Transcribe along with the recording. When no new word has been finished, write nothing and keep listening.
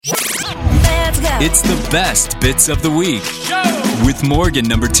It's the best bits of the week with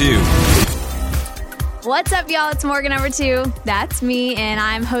Morgan2. What's up, y'all? It's Morgan2. That's me, and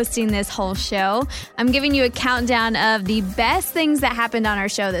I'm hosting this whole show. I'm giving you a countdown of the best things that happened on our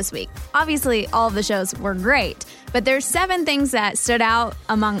show this week. Obviously, all of the shows were great, but there's 7 things that stood out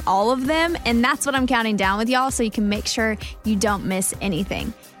among all of them, and that's what I'm counting down with y'all so you can make sure you don't miss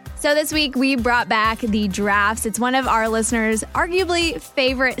anything. So this week, we brought back the drafts. It's one of our listeners' arguably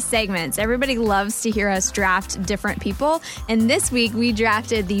favorite segments. Everybody loves to hear us draft different people. And this week, we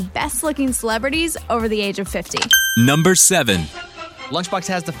drafted the best-looking celebrities over the age of 50. Number 7. Lunchbox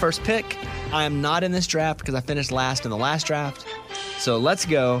has the first pick. I am not in this draft because I finished last in the last draft. So let's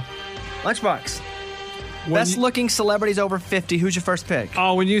go. Lunchbox. Best-looking celebrities over 50. Who's your first pick?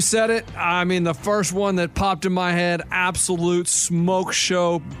 Oh, when you said it, I mean, the first one that popped in my head, absolute smoke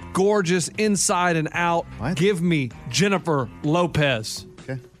show, gorgeous inside and out. What? Give me Jennifer Lopez.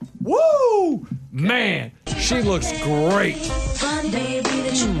 Okay. Woo! Man, she looks great.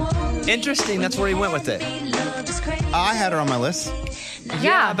 Interesting. That's where he went with it. I had her on my list.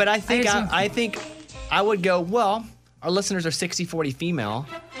 Yeah, but I think I would go, well, our listeners are 60-40 female.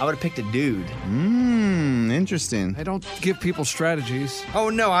 I would have picked a dude. Interesting. I don't give people strategies. Oh,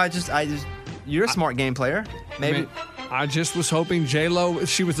 no, I just you're a smart game player. Maybe. I just was hoping J-Lo,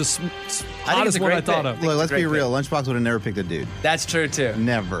 she was the hottest one great I thought pick. of. Look, let's be real. Lunchbox would have never picked a dude. That's true, too.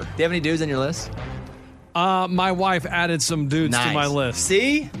 Never. Do you have any dudes on your list? My wife added some dudes to my list.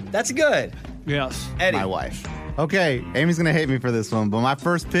 See? That's good. Yes. Eddie. My wife. Okay, Amy's going to hate me for this one, but my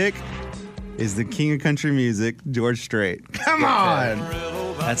first pick is the king of country music, George Strait. Come on!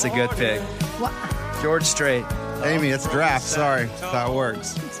 That's a good pick. What? George Strait. Amy, it's draft. Sorry. That's how it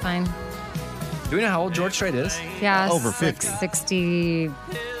works. It's fine. Do we know how old George Strait is? Yeah, Over 50.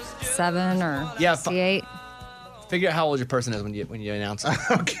 67 or 68. Figure out how old your person is when you announce it.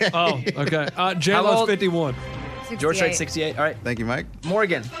 Okay. Oh, okay. How J-Lo's old? 51. 68. George Strait, 68. All right. Thank you, Mike.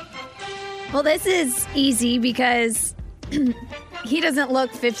 Morgan. Well, this is easy because he doesn't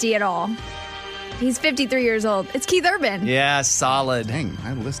look 50 at all. He's 53 years old. It's Keith Urban. Yeah, solid. Dang,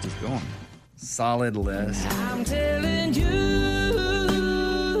 my list is going. Solid list.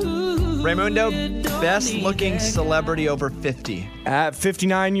 Raymundo, best looking celebrity over 50. At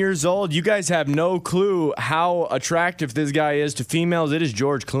 59 years old, you guys have no clue how attractive this guy is to females. It is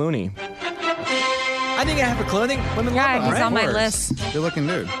George Clooney. I think I have a clue. I think women love him, Yeah, he's right? on my Of course. list. Good looking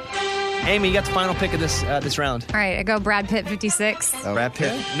dude. Amy, you got the final pick of this round. All right, I go Brad Pitt, 56. Brad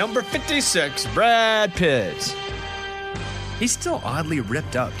Pitt. Number 56, Brad Pitt. He's still oddly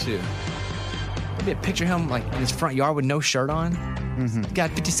ripped up, too. Maybe picture him like in his front yard with no shirt on. Mm-hmm. He's got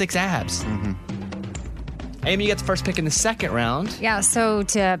 56 abs. Mm-hmm. Amy, you got the first pick in the second round. Yeah, so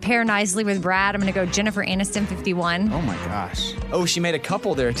to pair nicely with Brad, I'm going to go Jennifer Aniston, 51. Oh, my gosh. Oh, she made a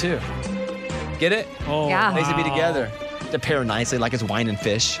couple there, too. Get it? Oh, Yeah. They should be together. To pair nicely like it's wine and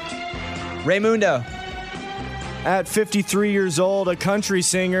fish. Raymundo. At 53 years old, a country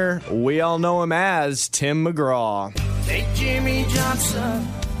singer, we all know him as Tim McGraw. Take Jimmy Johnson,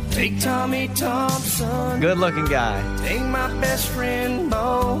 take Tommy Thompson, Good looking guy. take my best friend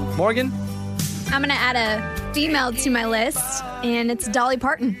Bo. Morgan? I'm going to add a female to my list, and it's Dolly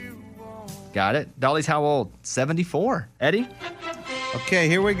Parton. Got it. Dolly's how old? 74. Eddie? Okay,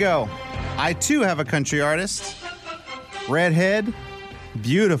 here we go. I, too, have a country artist. Redhead.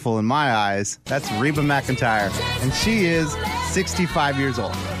 Beautiful in my eyes. That's Reba McEntire. And she is 65 years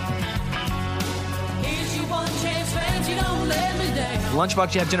old.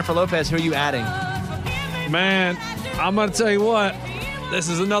 Lunchbox, you have Jennifer Lopez. Who are you adding? Man, I'm going to tell you what. This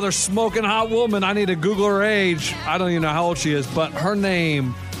is another smoking hot woman. I need to Google her age. I don't even know how old she is, but her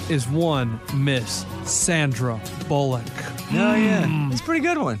name is one Miss Sandra Bullock. Oh, yeah. That's a pretty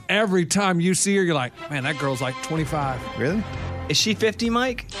good one. Every time you see her, you're like, man, that girl's like 25. Really? Is she 50,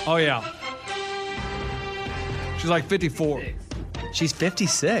 Mike? Oh, yeah. She's like 54. She's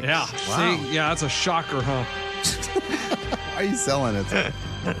 56. Yeah. Wow. See? Yeah, that's a shocker, huh? Why are you selling it?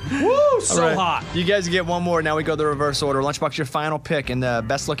 Woo, so All right. hot. You guys get one more. Now we go the reverse order. Lunchbox, your final pick in the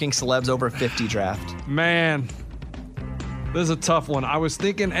best looking celebs over 50 draft. Man, this is a tough one. I was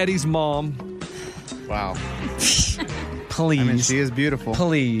thinking Eddie's mom. Wow. Please. I mean, she is beautiful.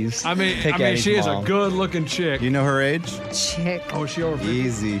 Please. I mean, Pick Eddie's she is mom. a good-looking chick. You know her age? Chick. Oh, is she over 50?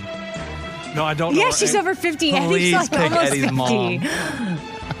 Easy. No, I don't know. Yeah, her she's age. over 50. Please Eddie's like pick almost Eddie's 50. mom.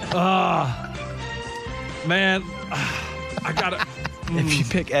 Man, I gotta. If you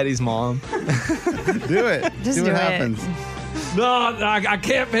pick Eddie's mom. Do it. Just See what do it. happens. No, I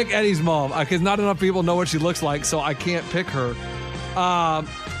can't pick Eddie's mom because not enough people know what she looks like, so I can't pick her.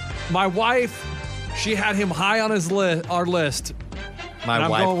 My wife, she had him high on our list. My And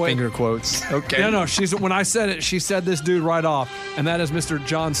I'm wife going with- finger quotes. Okay. No, when I said it, she said this dude right off, and that is Mr.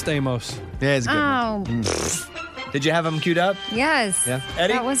 John Stamos. Yeah, it's a good one. Did you have him queued up? Yes. Yeah.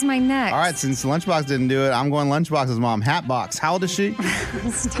 Eddie? That was my next. All right, since Lunchbox didn't do it, I'm going Lunchbox's mom. Hatbox. How old is she?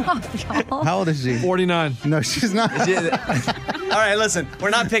 Stop, y'all. How old is she? 49. No, she's not. All right, listen. We're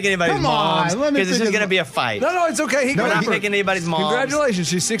not picking anybody's Come on, moms let me because this pick is his going to be a fight. No, it's okay. We're not picking anybody's moms. Congratulations,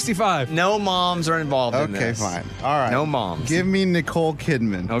 she's 65. No moms are involved in Okay, this. fine. All right. No moms. Give me Nicole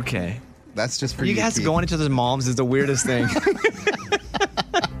Kidman. Okay. That's just for You you. guys Keith. going into other's moms is the weirdest thing.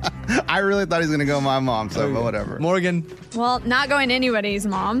 I really thought he was going to go my mom, so but whatever. Morgan. Well, not going anybody's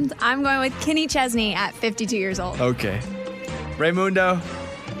mom. I'm going with Kenny Chesney at 52 years old. Okay. Raymundo.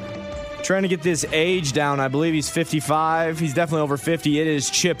 Trying to get this age down. I believe he's 55. He's definitely over 50. It is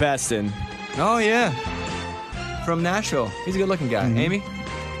Chip Eston. Oh, yeah. From Nashville. He's a good-looking guy. Amy?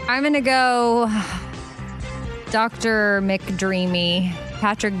 I'm going to go Dr. McDreamy,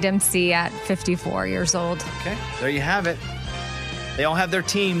 Patrick Dempsey at 54 years old. Okay. There you have it. They all have their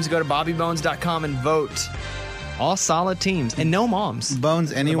teams. Go to bobbybones.com and vote. All solid teams. And no moms.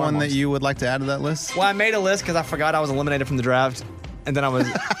 Bones, anyone that you would like to add to that list? Well, I made a list because I forgot I was eliminated from the draft. And then I was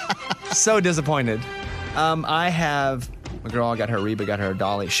so disappointed. I have my girl got her Reba, got her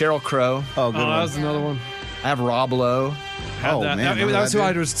Dolly. Sheryl Crow. Oh, good one. That's another one. I have Rob Lowe. Had Oh, that. man, remember That's that who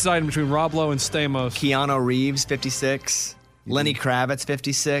I dude? was deciding between Rob Lowe and Stamos. Keanu Reeves, 56. Lenny Kravitz,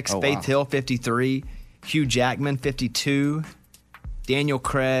 56. Oh, Faith wow. Hill, 53. Hugh Jackman, 52. Daniel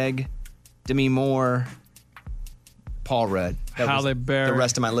Craig. Demi Moore. Paul Rudd. Halle Berry. The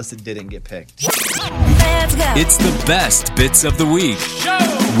rest of my list that didn't get picked. It's the best bits of the week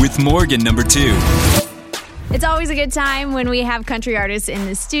with Morgan number 2. It's always a good time when we have country artists in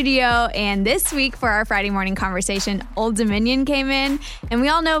the studio. And this week for our Friday morning conversation, Old Dominion came in. And we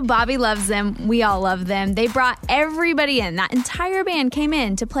all know Bobby loves them. We all love them. They brought everybody in. That entire band came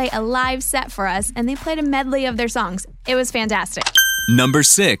in to play a live set for us. And they played a medley of their songs. It was fantastic. Number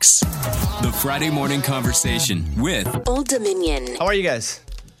 6. The Friday morning conversation with Old Dominion. How are you guys?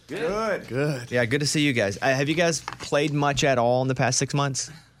 Good. Yeah, good to see you guys. Have you guys played much at all in the past 6 months?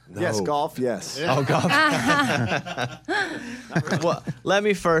 Yes, golf, yes. Oh, golf. Well, let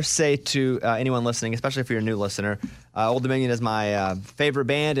me first say to anyone listening, especially if you're a new listener, Old Dominion is my favorite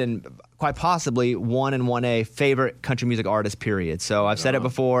band and quite possibly 1 and 1A favorite country music artist, period. So I've said it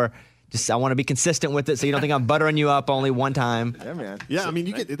before. Just I want to be consistent with it so you don't think I'm buttering you up only one time. Yeah, man. Yeah, I mean,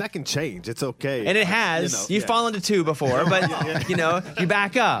 that can change. It's okay. And it has. You've fallen to 2 before, but, you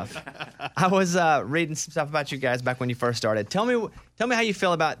back up. I was reading some stuff about you guys back when you first started. Tell me how you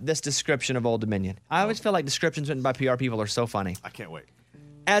feel about this description of Old Dominion. I always feel like descriptions written by PR people are so funny. I can't wait.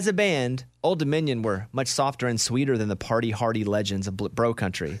 As a band, Old Dominion were much softer and sweeter than the party-hardy legends of bro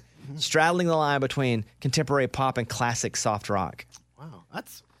country, straddling the line between contemporary pop and classic soft rock. Wow,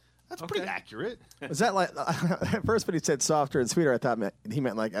 that's pretty accurate. Was that like at first when he said softer and sweeter? I thought he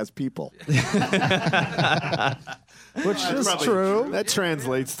meant like as people, which is true. That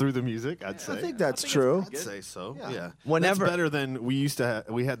translates through the music. I'd say. I think that's true. I'd say so. Yeah. Whenever- That's better than we used to.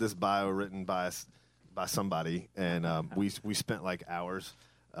 We had this bio written by somebody, and we spent like hours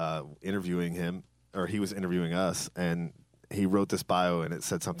interviewing him, or he was interviewing us, and he wrote this bio, and it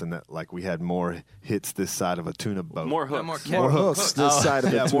said something that like we had more hits this side of a tuna boat. More hooks. More hooks this side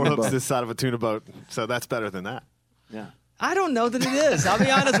of Yeah, the more tuna hooks boat. this side of a tuna boat. So that's better than that. Yeah. I don't know that it is. I'll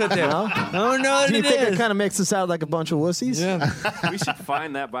be honest with you. I don't know that Do you it think is. it kind of makes us out like a bunch of wussies? Yeah. We should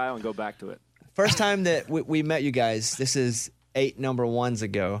find that bio and go back to it. First time that we met you guys, this is 8 number 1s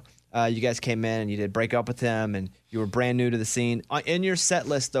ago. You guys came in and you did Break Up With Him, and you were brand new to the scene. In your set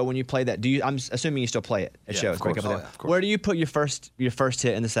list, though, when you play that, I'm assuming you still play it at shows. of course. Break Up With Him. Of course. Where do you put your first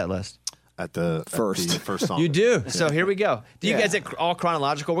hit in the set list? At the first song. You do. So here we go. Do you guys get all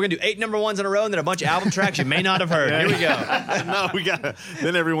chronological? We're gonna do 8 number 1s in a row, and then a bunch of album tracks you may not have heard. Here we go. No, we got.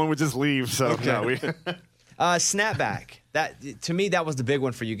 Then everyone would just leave. So no, we. Snapback. That to me, that was the big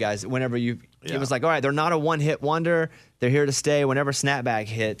one for you guys. Whenever it Yeah. was like, all right, they're not a one-hit wonder. They're here to stay. Whenever Snapback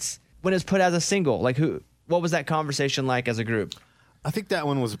hits, when it's put as a single, like what was that conversation like as a group? I think that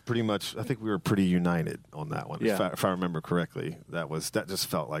one was pretty much. I think we were pretty united on that one. Yeah. If I remember correctly, that just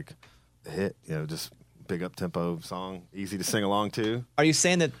felt like a hit. Just big up tempo song, easy to sing along to. Are you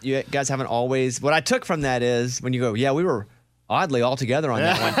saying that you guys haven't always? What I took from that is when you go, yeah, we were oddly all together on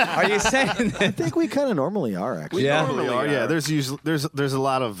that one. Are you saying that? I think we kind of normally are actually. We Yeah. normally are. Yeah, there's usually there's a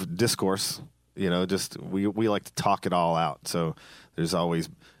lot of discourse. Just we like to talk it all out. So there's always.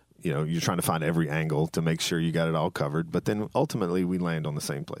 You're trying to find every angle to make sure you got it all covered. But then ultimately we land on the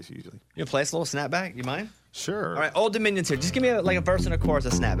same place usually. You play us a little Snapback? You mind? Sure. All right, Old Dominion's here. Just give me a verse and a chorus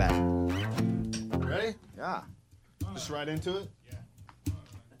of Snapback. Ready? Yeah. Just right into it?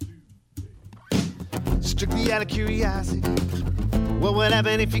 strictly out of curiosity. What would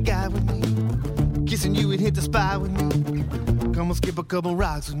happen if you got with me? Kissing you and hit the spot with me. Come on, skip a couple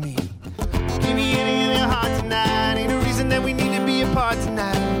rocks with me. Give me any in your heart tonight. Ain't a reason that we need to be apart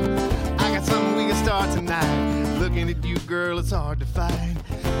tonight. I got something we can start tonight. Looking at you, girl, it's hard to find.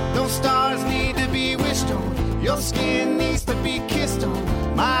 No stars need to be wished on. Your skin needs to be kissed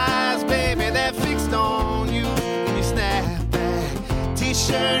on. My eyes, baby, they're fixed on you. In your snapback,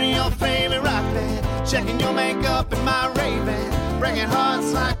 t-shirt and your favorite rock band. Checking your makeup and my Ray-Ban. Breaking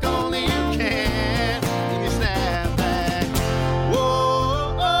hearts like only you can. In your snapback.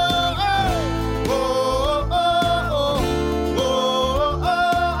 Whoa, oh, oh, whoa, oh, oh, whoa,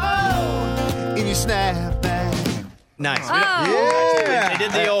 oh, oh. In your snapback. Nice. Yeah. They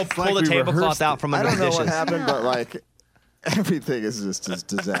did the old pull like the we tablecloth rehearsed out from I under don't the know dishes. what happened, but like everything is just a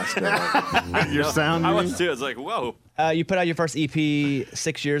disaster. Your sound. I you was mean? too. I was like, whoa. You put out your first EP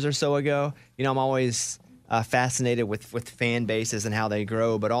 6 years or so ago. You know, I'm always fascinated with fan bases and how they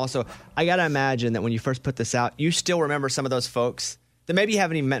grow. But also, I got to imagine that when you first put this out, you still remember some of those folks that maybe you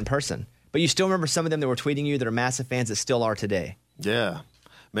haven't even met in person. But you still remember some of them that were tweeting you that are massive fans that still are today. Yeah,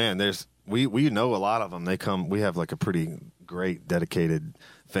 man. We know a lot of them. They come. We have like a pretty great dedicated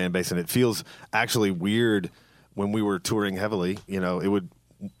fan base, and it feels actually weird when we were touring heavily. You know, it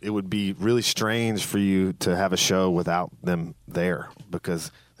would be really strange for you to have a show without them there because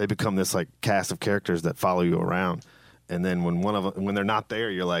they become this like cast of characters that follow you around. And then when they're not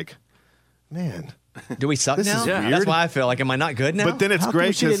there, you're like, man, Do we suck This now? is weird. That's why I feel like, am I not good now? But then it's How great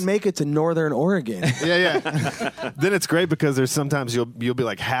come she 'cause- didn't make it to Northern Oregon? yeah. Then it's great because there's sometimes you'll be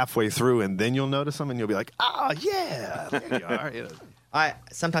like halfway through and then you'll notice them and you'll be like, yeah, there you are. You know.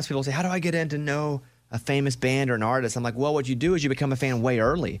 Sometimes people say, how do I get in to know a famous band or an artist? I'm like, well, what you do is you become a fan way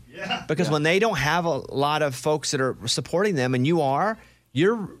early. Yeah. Because when they don't have a lot of folks that are supporting them and you're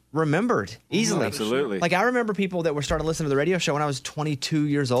remembered easily. Absolutely. Like I remember people that were starting to listen to the radio show when I was 22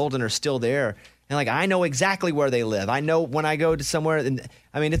 years old and are still there. And like, I know exactly where they live. I know when I go to somewhere, and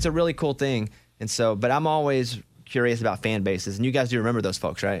I mean, it's a really cool thing. And so, but I'm always curious about fan bases, and you guys do remember those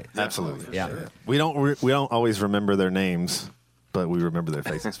folks, right? Absolutely. Yeah. Sure. We don't always remember their names, but we remember their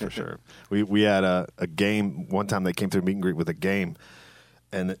faces for sure. We had a game one time. They came through meet and greet with a game,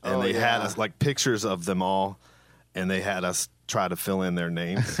 and they had us like pictures of them all, and they had us try to fill in their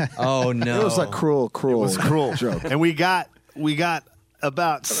names. Oh no! It was like cruel. It was cruel joke. And we got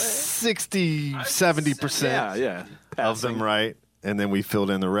about 60-70% of them right, and then we filled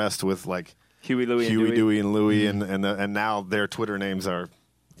in the rest with like Huey, Louie, Dewey, and Louie, and now their Twitter names are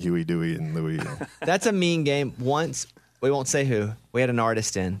Huey, Dewey, and Louie. That's a mean game. Once, we won't say who, we had an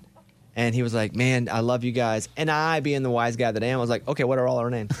artist in, and he was like, man, I love you guys. And I, being the wise guy that I am, was like, okay, what are all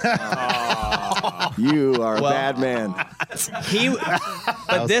our names? You are a bad man.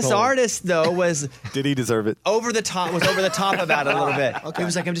 But this cold. artist, though, was Did he deserve it? over the top about it a little bit. He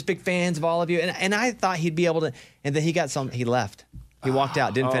was like, I'm just big fans of all of you. And I thought he'd be able to, and then he left. He walked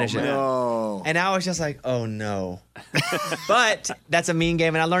out, didn't finish it. No. And I was just like, oh no. But that's a mean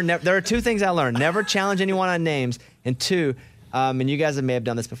game. And I learned, there are two things I learned. Never challenge anyone on names. And two, and you guys may have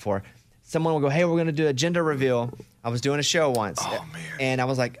done this before, someone will go, hey, we're going to do a gender reveal. I was doing a show once. Oh, man. And I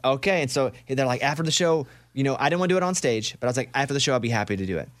was like, okay. And so they're like, after the show, you know, I didn't want to do it on stage, but I was like, after the show, I'll be happy to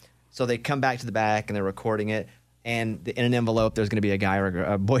do it. So they come back to the back and they're recording it. And in an envelope, there's going to be a guy or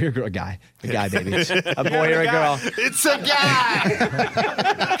a boy or girl, a guy, baby, a boy or a girl. It's a guy.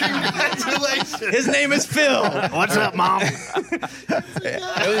 Congratulations. His name is Phil. What's up, Mom?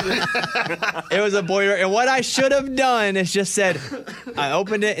 It was a boy. And what I should have done is just said, I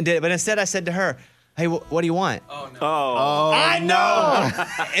opened it and did it. But instead, I said to her, hey, what do you want? Oh, no. I know.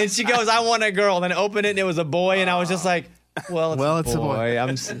 And she goes, I want a girl. Then I opened it and it was a boy. And I was just like, well, it's a boy.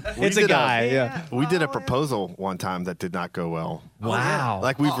 It's a guy. Yeah. We did a proposal one time that did not go well. Wow.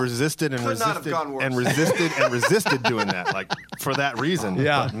 Like we've resisted and Could not have resisted gone worse. and resisted and resisted doing that. Like for that reason.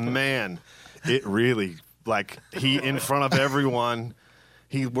 Yeah. But man, it really like he in front of everyone.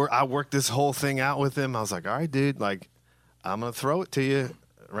 I worked this whole thing out with him. I was like, all right, dude, like I'm gonna throw it to you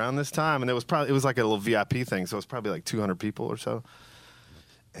around this time, and it was like a little VIP thing, so it was probably like 200 people or so,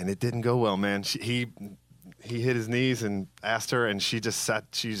 and it didn't go well, man. He hit his knees and asked her, and she just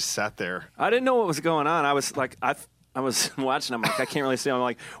sat there. I didn't know what was going on. I was like, I was watching. I'm like, I can't really see. I'm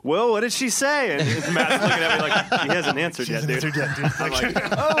like, well, what did she say? And Matt's looking at me like, he hasn't answered yet, dude. I'm like,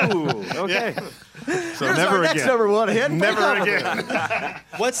 oh, okay. So Here's never our again. next number one hit. Never again.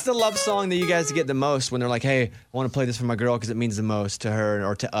 What's the love song that you guys get the most when they're like, hey, I want to play this for my girl because it means the most to her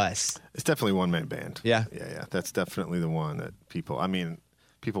or to us? It's definitely one man band. Yeah. Yeah. That's definitely the one that people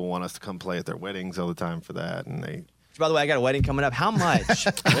want us to come play at their weddings all the time for that, and they. by the way, I got a wedding coming up. How much?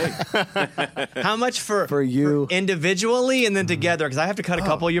 How much for you individually and then together? Because I have to cut a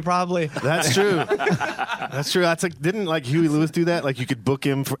couple of you probably. That's true. That's true. That's like, didn't like Huey Lewis do that? Like you could book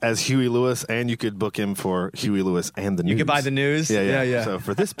him as Huey Lewis, and you could book him for Huey Lewis and the news. You could buy the news. Yeah. So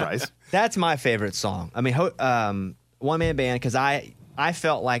for this price, that's my favorite song. I mean, one man band, because I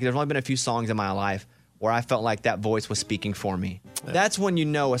felt like there's only been a few songs in my life where I felt like that voice was speaking for me. Yeah. That's when you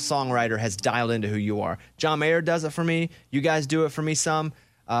know a songwriter has dialed into who you are. John Mayer does it for me. You guys do it for me some.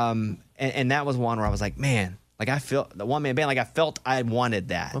 And that was one where I was like, man, like I feel the one man band, like I felt I wanted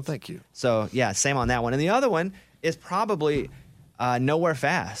that. Well, thank you. So yeah, same on that one. And the other one is probably Nowhere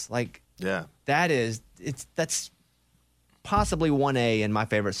Fast. Like that's possibly 1A in my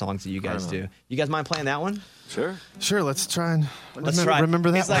favorite songs that you guys do. You guys mind playing that one? Sure. Let's try and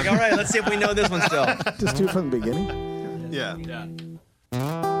remember that. It's like, all right, let's see if we know this one still. Just do it from the beginning. Yeah.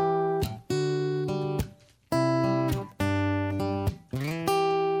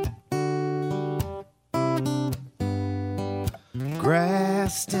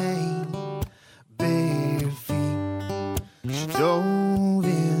 Grass stained, bare feet. She dove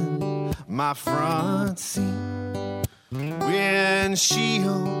in my front seat.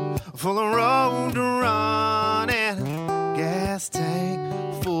 Windshield full of road to run and a gas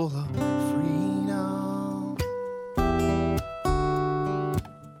tank full of freedom.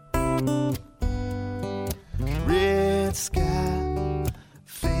 Red sky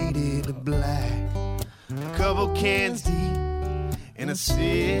faded to black. A couple cans deep in a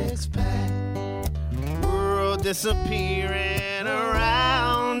six-pack. World disappearing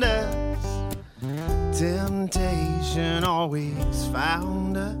around us. Temptation always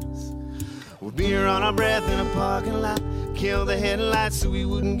found us. With beer on our breath in a parking lot. Kill the headlights so we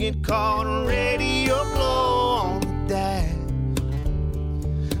wouldn't get caught on radio blow on the dash.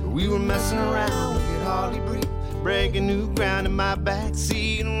 We were messing around, we could hardly breathe. Breaking new ground in my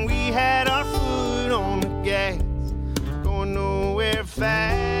backseat. And we had our foot on the gas. Going nowhere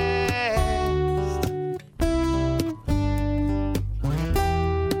fast.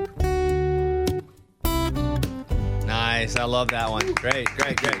 Nice. I love that one. Great.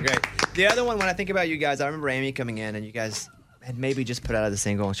 The other one, when I think about you guys, I remember Amy coming in and you guys had maybe just put out the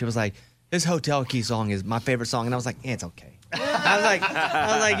single and she was like, this Hotel Key song is my favorite song. And I was like, it's okay. I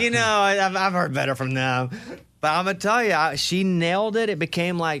was like, you know, I've heard better from them. But I'm going to tell you, she nailed it. It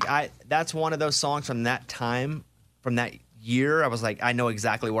became like, that's one of those songs from that time, from that year. I was like, I know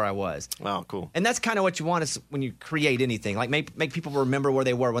exactly where I was. Wow, cool. And that's kind of what you want is when you create anything. Like make people remember where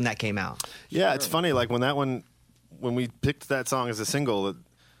they were when that came out. Yeah, it's funny. Like when we picked that song as a single,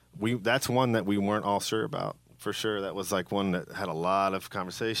 that's one that we weren't all sure about. For sure, that was like one that had a lot of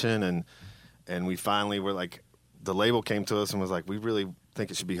conversation, and we finally were like, the label came to us and was like, we really think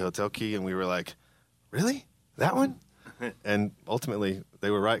it should be Hotel Key, and we were like, really? That one? And ultimately,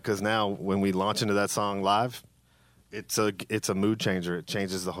 they were right, because now when we launch into that song live, it's a mood changer. It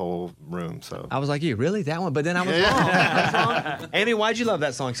changes the whole room. So I was like, you really that one? But then I was wrong. Amy, why'd you love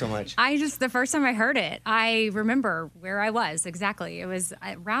that song so much? The first time I heard it, I remember where I was exactly. It was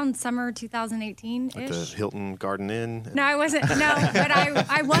around summer 2018-ish. At the Hilton Garden Inn. No, I wasn't. No, but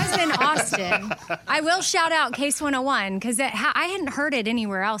I was in Austin. I will shout out Case 101 because I hadn't heard it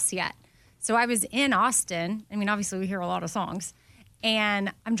anywhere else yet. So I was in Austin. I mean, obviously we hear a lot of songs.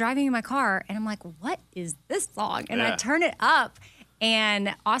 And I'm driving in my car, and I'm like, what is this song? And I turn it up,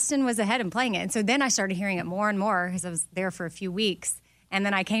 and Austin was ahead and playing it. And so then I started hearing it more and more because I was there for a few weeks. And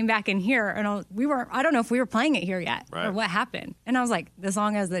then I came back in here, and I don't know if we were playing it here yet or what happened. And I was like, the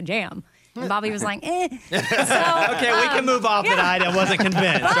song has the jam. And Bobby was like, eh. So, okay, we can move off that I wasn't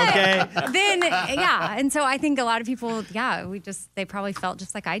convinced, okay? Then, and so I think a lot of people, they probably felt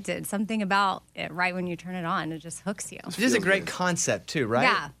just like I did. Something about it right when you turn it on, it just hooks you. It is a great concept, too, right?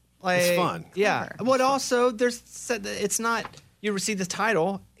 Yeah. It's fun. Yeah. But also, it's not, you receive the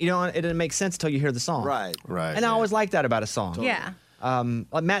title, it doesn't make sense until you hear the song. Right. And I always like that about a song. Totally. Yeah.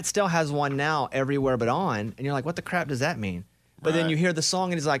 Like Matt still has one now, Everywhere But On, and you're like, what the crap does that mean? But then you hear the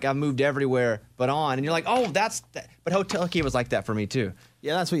song and it's like, I've moved everywhere but on. And you're like, oh, that's that. But Hotel Key was like that for me, too.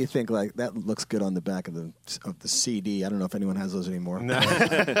 Yeah, that's what you think. Like, that looks good on the back of the CD. I don't know if anyone has those anymore. No.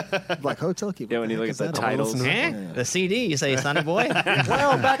 Like Hotel Key. Yeah, when you look at the titles. The CD, you say, sonny boy?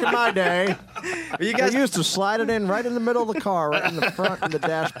 Well, back in my day, you guys used to slide it in right in the middle of the car, right in the front of the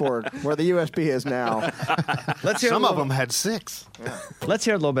dashboard, where the USB is now. Some of them had 6. Yeah. Let's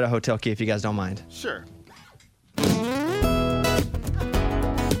hear a little bit of Hotel Key, if you guys don't mind. Sure.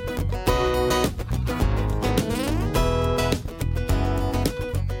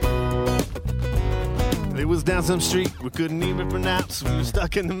 It was was down some street we couldn't even pronounce. We were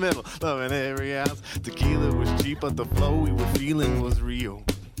stuck in the middle, loving every ounce. Tequila was cheap, but the flow we were feeling was real.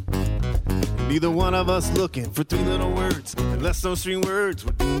 Neither one of us looking for 3 little words, unless those 3 words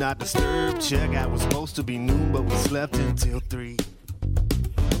were do not disturb. Checkout was supposed to be noon, but we slept until 3.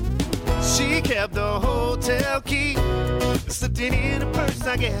 She kept the hotel key, slipped it in her purse,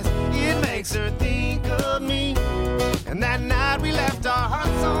 I guess it makes her think of me. And that night we left our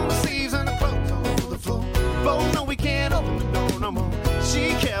hearts on the sleeves and the clothes all over the floor. Both know we can't open the door no more. She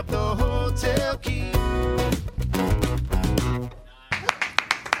kept the hotel key.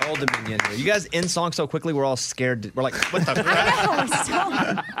 Old Dominion. You guys end song so quickly, we're all scared. We're like, what the crap?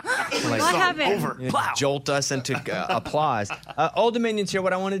 What happened? Over. Jolt us into applause. Old Dominion's here.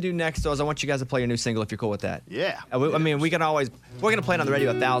 What I want to do next, though, is I want you guys to play your new single if you're cool with that. Yeah. I mean, we're going to play it on the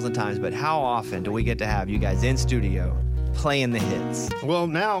radio 1,000 times, but how often do we get to have you guys in studio playing the hits? Well,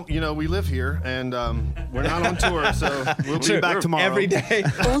 now, we live here, and we're not on tour, so we'll be back tomorrow. Every day.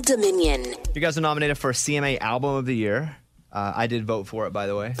 Old Dominion. You guys are nominated for CMA Album of the Year. I did vote for it, by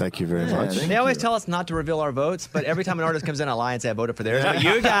the way. Thank you very much. They always tell us not to reveal our votes, but every time an artist comes in, I lie and say I voted for theirs. But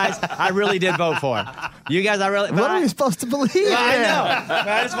you guys, I really did vote for. You guys, I really. What are we supposed to believe? Well, I know. But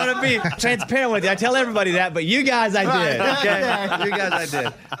I just want to be transparent with you. I tell everybody that, but you guys, I did. Okay? You guys, I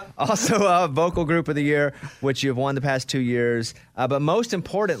did. Also, Vocal Group of the Year, which you've won the past 2 years. But most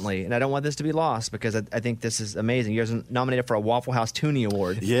importantly, and I don't want this to be lost because I think this is amazing, you guys are nominated for a Waffle House Toonie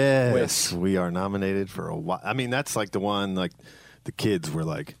Award. Yes, we are nominated for a. I mean, that's like the one like. The kids were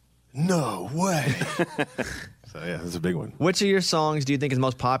like, no way. So, yeah, it's a big one. Which of your songs do you think is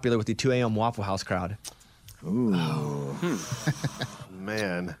most popular with the 2 a.m. Waffle House crowd? Ooh.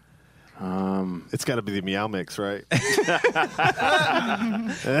 Man. It's got to be the Meow Mix, right? I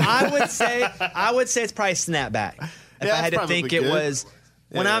would say it's probably Snapback. If I had to think it was.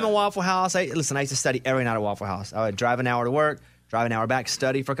 When I'm in Waffle House, I used to study every night at Waffle House. I would drive an hour to work, drive an hour back,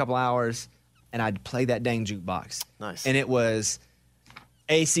 study for a couple hours, and I'd play that dang jukebox. Nice. And it was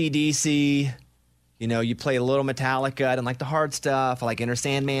AC/DC, you play a little Metallica. I didn't like the hard stuff. I like Enter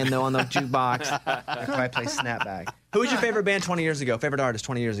Sandman, though, on the jukebox. I'd probably play Snapback. Who was your favorite band 20 years ago? Favorite artist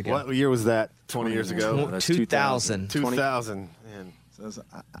 20 years ago? What year was that 20 years ago? 2000. 2000. Man. So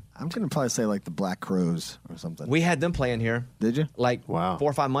I'm going to probably say like the Black Crowes or something. We had them playing here. Did you? Like 4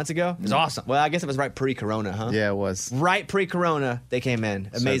 or 5 months ago. It was awesome. Well, I guess it was right pre-Corona, huh? Yeah, it was. Right pre-Corona, they came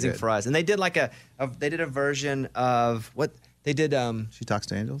in. Amazing good. for us. And they did like a version of what they did. She Talks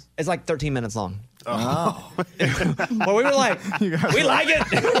to Angels? It's like 13 minutes long. Oh. Well, we were like, we like it.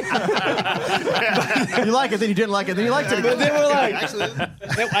 You like it, then you didn't like it, then you liked it. But then we're like,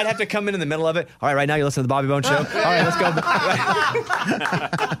 I'd have to come in the middle of it. All right, now you listen to the Bobby Bones Show. All right, let's go.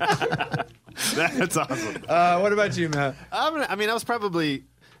 That's awesome. What about you, Matt? I was probably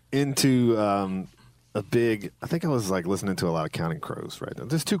into a big. I think I was like listening to a lot of Counting Crows right now.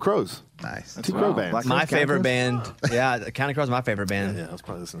 There's 2 Crows. Nice. 2 Crow bands. My favorite band. Yeah, Counting Crows is my favorite band. Yeah, I was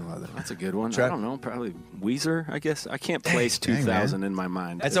probably listening to a lot of that. That's a good one. I don't know. Probably Weezer, I guess. I can't place 2000 in my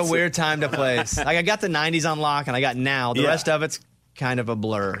mind. That's a weird time to place. Like, I got the 90s on lock, and I got now. The rest of it's kind of a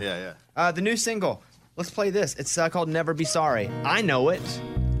blur. Yeah. The new single. Let's play this. It's called Never Be Sorry. I know it.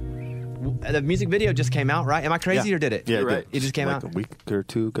 The music video just came out, right? Am I crazy or did it? Yeah, You're it right. It just came out a week or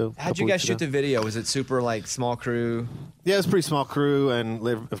 2 ago. How'd you guys shoot the video? Was it super like small crew? Yeah, it was a pretty small crew, and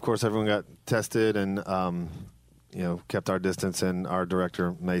of course everyone got tested and kept our distance. And our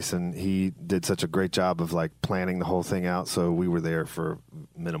director Mason, he did such a great job of like planning the whole thing out, so we were there for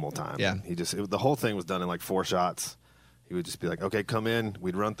minimal time. Yeah, the whole thing was done in like 4 shots. He would just be like, "Okay, come in."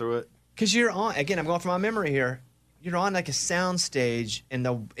 We'd run through it. Because you're on again. I'm going from my memory here. You're on like a sound stage, and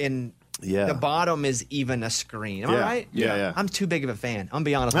the bottom is even a screen. Am I right? Yeah. I'm too big of a fan. I'm gonna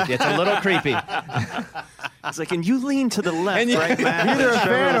be honest with you. It's a little creepy. It's like, and you lean to the left, right, Matt? You're either a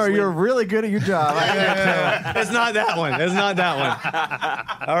fan or you're really good at your job. It's not that one. It's not that one.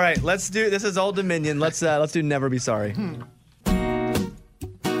 All right, let's do. This is Old Dominion. Let's do Never Be Sorry.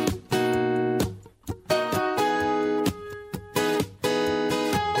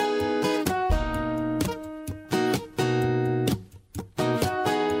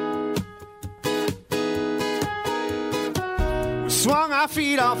 Swung our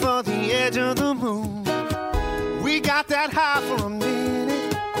feet off of the edge of the moon. We got that high for a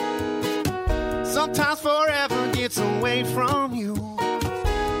minute. Sometimes forever gets away from you.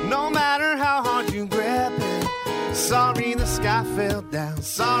 No matter how hard you grab it. Sorry the sky fell down.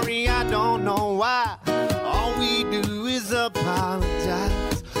 Sorry I don't know why. All we do is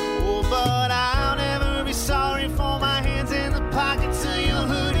apologize. Oh, but I'll never be sorry for my hands in the pockets of your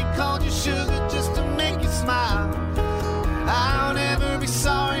hoodie. Called you sugar just to make you smile. I'll never be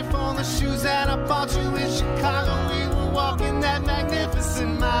sorry for the shoes that I bought you in Chicago.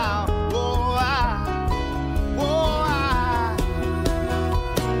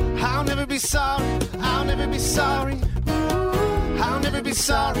 be sorry. I'll never be sorry. I'll never be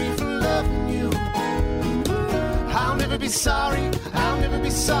sorry for loving you. I'll never be sorry. I'll never be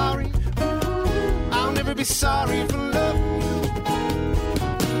sorry. I'll never be sorry for loving you.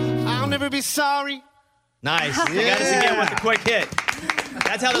 I'll never be sorry. Nice. You got us again with a quick hit.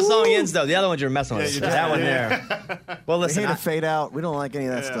 That's how the song ends, though. The other ones you're messing with. That one there. Well, listen. We hate to fade out. We don't like any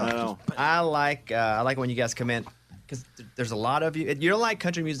of that stuff. I like when you guys come in. Because there's a lot of you. You're like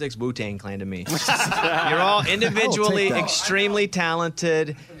country music's Wu-Tang Clan to me. You're all individually extremely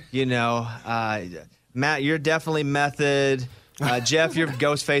talented. You know, Matt, you're definitely Method. Jeff, you're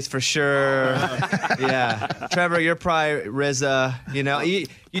Ghostface for sure. Yeah. Trevor, you're probably RZA. You know, you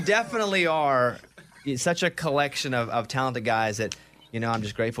definitely are such a collection of talented guys that, you know, I'm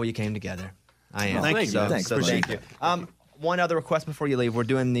just grateful you came together. I am. Thank you. Thanks. So thank you. One other request before you leave. We're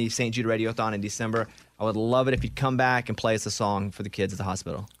doing the St. Jude Radiothon in December. I would love it if you'd come back and play us a song for the kids at the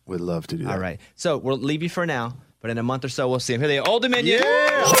hospital. We'd love to do that. All right. So we'll leave you for now, but in a month or so, we'll see them. Here they are. Old Dominion.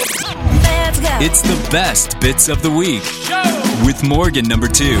 Yeah! Let's go. It's the best bits of the week with Morgan number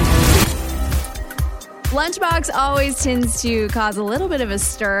 2. Lunchbox always tends to cause a little bit of a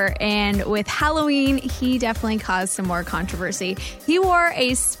stir, and with Halloween, he definitely caused some more controversy. He wore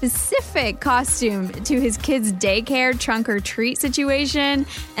a specific costume to his kids' daycare trunk or treat situation,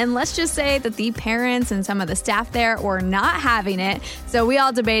 and let's just say that the parents and some of the staff there were not having it, so we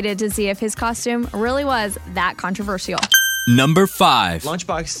all debated to see if his costume really was that controversial. Number 5.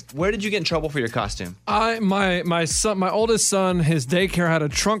 Lunchbox, where did you get in trouble for your costume? My oldest son, his daycare had a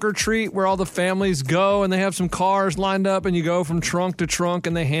trunk or treat where all the families go and they have some cars lined up and you go from trunk to trunk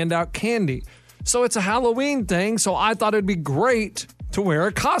and they hand out candy. So it's a Halloween thing, so I thought it'd be great to wear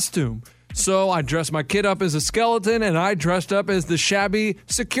a costume. So I dressed my kid up as a skeleton and I dressed up as the shabby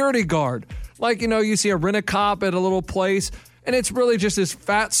security guard. Like, you know, you see a rent-a-cop at a little place. And it's really just this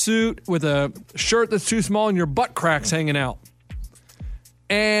fat suit with a shirt that's too small and your butt cracks hanging out.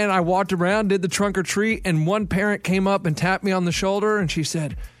 And I walked around, did the trunk or treat, and one parent came up and tapped me on the shoulder, and she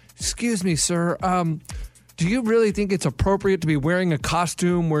said, "Excuse me, sir, do you really think it's appropriate to be wearing a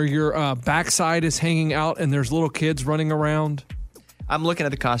costume where your backside is hanging out and there's little kids running around?" I'm looking at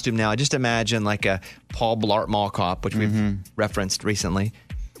the costume now. I just imagine like a Paul Blart Mall Cop, which we've referenced recently.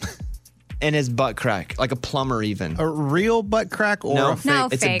 And his butt crack, like a plumber even. A real butt crack or a fake? No,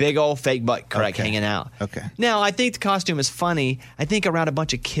 it's fake. a big old fake butt crack hanging out. Okay. Now, I think the costume is funny. I think around a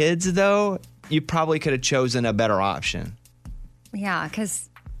bunch of kids, though, you probably could have chosen a better option. Yeah,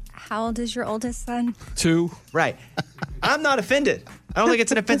 because how old is your oldest son? 2. Right. I'm not offended. I don't think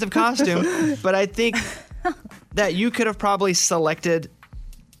it's an offensive costume, but I think that you could have probably selected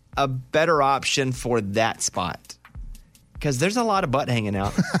a better option for that spot. Because there's a lot of butt hanging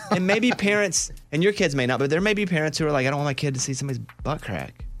out. And maybe parents, and your kids may not, but there may be parents who are like, I don't want my kid to see somebody's butt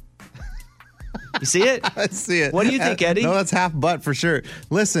crack. You see it? I see it. What do you think, Eddie? No, that's half butt for sure.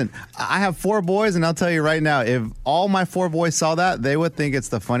 Listen, I have 4 boys, and I'll tell you right now, if all my 4 boys saw that, they would think it's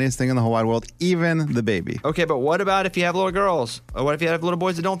the funniest thing in the whole wide world, even the baby. Okay, but what about if you have little girls? Or what if you have little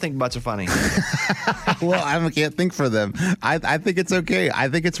boys that don't think butts are funny? Well, I can't think for them. I think it's okay. I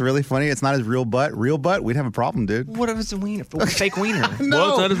think it's really funny. It's not his real butt. Real butt, we'd have a problem, dude. What if it's a wiener? Fake wiener? No. Well,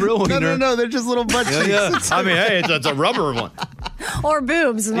 it's not his real wiener. No, they're just little butt cheeks. Yeah. I mean, hey, it's a rubber one. Or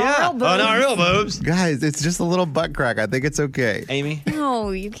boobs, not real boobs. Oh, not real boobs. Guys, it's just a little butt crack. I think it's okay. Amy?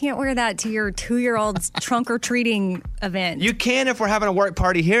 No, you can't wear that to your 2-year-old's trunk or treating event. You can if we're having a work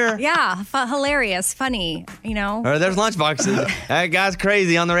party here. Yeah, hilarious, funny, you know? Or there's lunchboxes. That guy's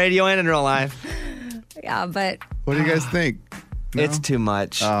crazy on the radio and in real life. Yeah, but... What do you guys think? No? It's too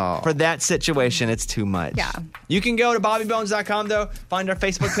much. Oh. For that situation, it's too much. Yeah. You can go to bobbybones.com, though, find our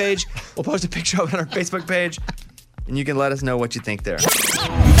Facebook page. We'll post a picture of it on our Facebook page, and you can let us know what you think there.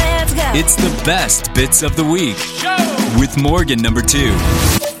 Let's go. It's the best bits of the week with Morgan number 2.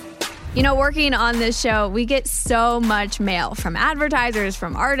 You know, working on this show, we get so much mail from advertisers,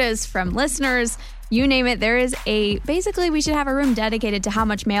 from artists, from listeners. You name it, there is basically we should have a room dedicated to how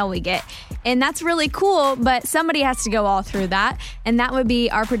much mail we get. And that's really cool, but somebody has to go all through that. And that would be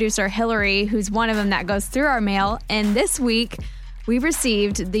our producer, Hillary, who's one of them that goes through our mail. And this week, we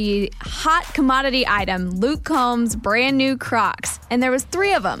received the hot commodity item, Luke Combs' brand new Crocs. And there was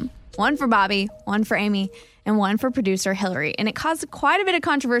 3 of them, one for Bobby, one for Amy, and one for producer Hillary. And it caused quite a bit of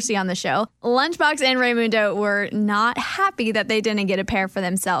controversy on the show. Lunchbox and Raymundo were not happy that they didn't get a pair for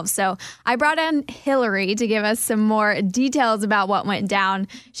themselves. So I brought in Hillary to give us some more details about what went down.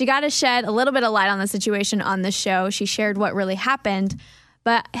 She got to shed a little bit of light on the situation on the show. She shared what really happened.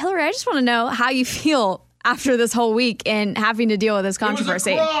 But Hillary, I just want to know how you feel after this whole week and having to deal with this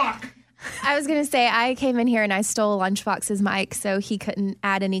controversy. It was a crock. I was going to say, I came in here and I stole Lunchbox's mic so he couldn't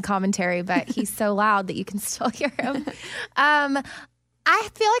add any commentary, but he's so loud that you can still hear him. I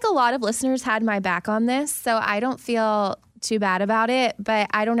feel like a lot of listeners had my back on this, so I don't feel too bad about it, but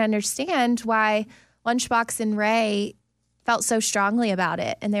I don't understand why Lunchbox and Ray felt so strongly about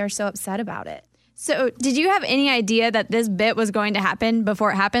it and they were so upset about it. So did you have any idea that this bit was going to happen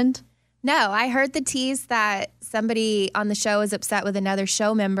before it happened? No, I heard the tease that somebody on the show was upset with another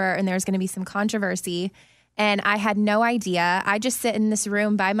show member and there was going to be some controversy. And I had no idea. I just sit in this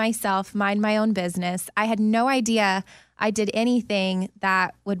room by myself, mind my own business. I had no idea I did anything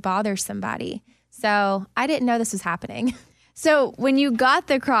that would bother somebody. So I didn't know this was happening. So when you got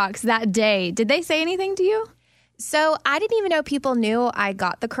the Crocs that day, did they say anything to you? So I didn't even know people knew I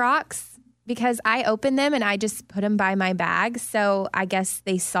got the Crocs because I opened them and I just put them by my bag. So I guess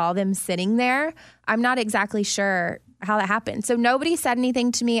they saw them sitting there. I'm not exactly sure how that happened. So nobody said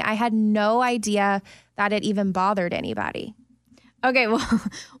anything to me. I had no idea that it even bothered anybody. Okay, well,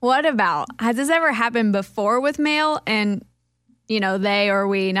 what about, has this ever happened before with mail and, they or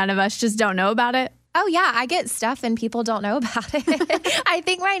we, none of us just don't know about it? Oh, yeah, I get stuff and people don't know about it. I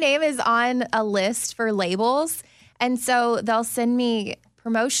think my name is on a list for labels. And so they'll send me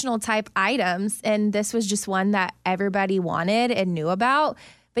promotional type items. And this was just one that everybody wanted and knew about.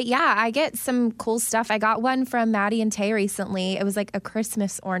 But yeah, I get some cool stuff. I got one from Maddie and Tay recently. It was like a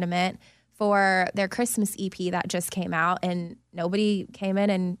Christmas ornament for their Christmas EP that just came out. And nobody came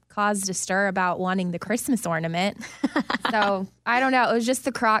in and caused a stir about wanting the Christmas ornament. So I don't know. It was just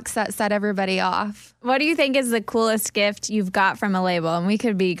the Crocs that set everybody off. What do you think is the coolest gift you've got from a label? And we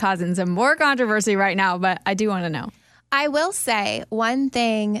could be causing some more controversy right now, but I do want to know. I will say one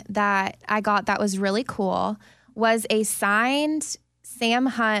thing that I got that was really cool was a signed Sam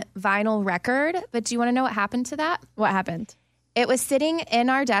Hunt vinyl record. But do you want to know what happened to that? What happened? It was sitting in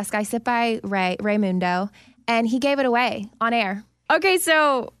our desk. I sit by Raymundo, and he gave it away on air. Okay,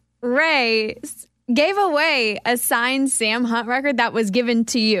 so Ray gave away a signed Sam Hunt record that was given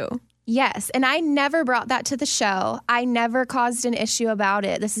to you. Yes, and I never brought that to the show. I never caused an issue about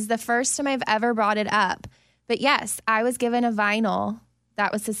it. This is the first time I've ever brought it up. But yes, I was given a vinyl.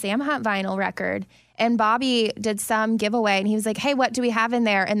 That was the Sam Hunt vinyl record. And Bobby did some giveaway, and he was like, hey, what do we have in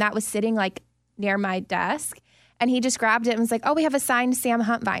there? And that was sitting like near my desk. And he just grabbed it and was like, oh, we have a signed Sam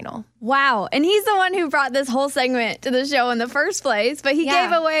Hunt vinyl. Wow. And he's the one who brought this whole segment to the show in the first place. But he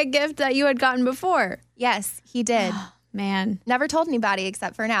gave away a gift that you had gotten before. Yes, he did. Man. Never told anybody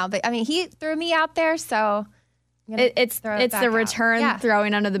except for now. But I mean, he threw me out there, so it's the return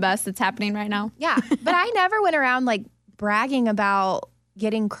throwing under the bus that's happening right now. Yeah. But I never went around like bragging about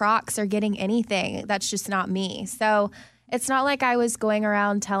getting Crocs or getting anything. That's just not me. So it's not like I was going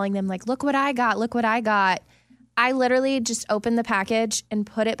around telling them like, look what I got, look what I got. I literally just opened the package and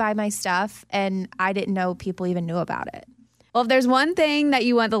put it by my stuff, and I didn't know people even knew about it. Well, if there's one thing that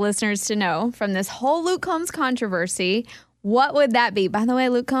you want the listeners to know from this whole Luke Combs controversy, what would that be? By the way,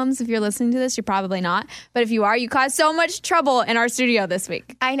 Luke Combs, if you're listening to this, you're probably not. But if you are, you caused so much trouble in our studio this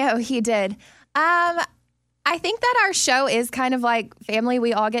week. I know, he did. I think that our show is kind of like family.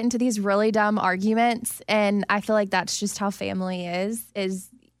 We all get into these really dumb arguments, and I feel like that's just how family is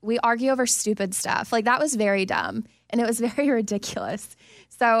we argue over stupid stuff. Like, that was very dumb, and it was very ridiculous.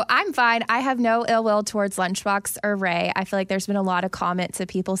 So I'm fine. I have no ill will towards Lunchbox or Ray. I feel like there's been a lot of comments of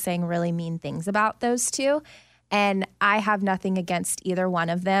people saying really mean things about those two, and I have nothing against either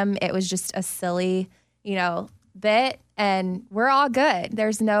one of them. It was just a silly, bit, and we're all good.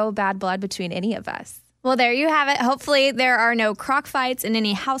 There's no bad blood between any of us. Well, there you have it. Hopefully there are no crock fights in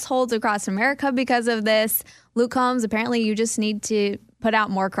any households across America because of this. Luke Combs, apparently you just need to put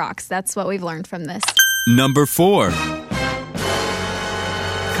out more Crocs. That's what we've learned from this. Number 4.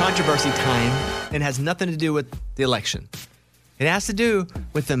 Controversy time, and has nothing to do with the election. It has to do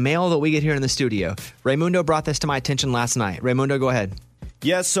with the mail that we get here in the studio. Raymundo brought this to my attention last night. Raymundo, go ahead.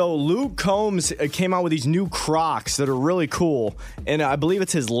 Yeah, so Luke Combs came out with these new Crocs that are really cool, and I believe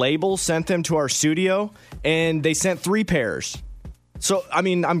it's his label sent them to our studio, and they sent 3 pairs. So, I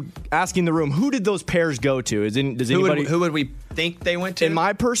mean, I'm asking the room, who did those pairs go to? Does anybody? Who would we think they went to? In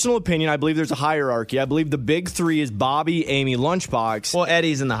my personal opinion, I believe there's a hierarchy. I believe the big 3 is Bobby, Amy, Lunchbox. Well,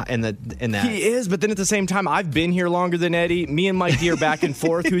 Eddie's in that. He is, but then at the same time, I've been here longer than Eddie. Me and Mike D are back and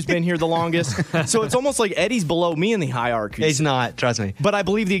forth. Who's been here the longest? So it's almost like Eddie's below me in the hierarchy. He's not. Trust me. But I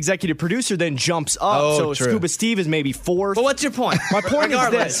believe the executive producer then jumps up. So true. Scuba Steve is maybe 4th. But what's your point? My point is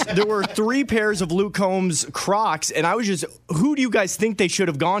this: there were 3 pairs of Luke Combs Crocs, and I was just, who do you guys think they should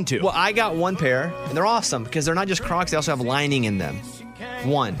have gone to? Well, I got 1 pair, and they're awesome because they're not just Crocs; they also have lining in them.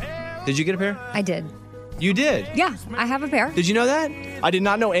 1. Did you get a pair? I did. You did? Yeah, I have a pair. Did you know that? I did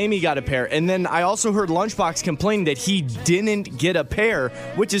not know Amy got a pair. And then I also heard Lunchbox complain that he didn't get a pair,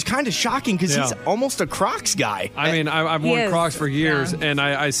 which is kind of shocking because he's almost a Crocs guy. I mean, I've worn Crocs for years, and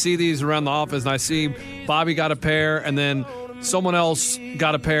I see these around the office, and I see Bobby got a pair, and then someone else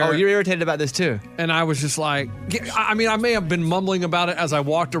got a pair. Oh, you're irritated about this too. And I was just like, I mean, I may have been mumbling about it as I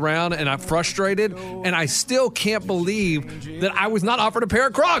walked around, and I'm frustrated, and I still can't believe that I was not offered a pair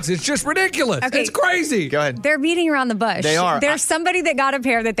of Crocs. It's just ridiculous. Okay. It's crazy. Go ahead. They're beating around the bush. They are. There's somebody that got a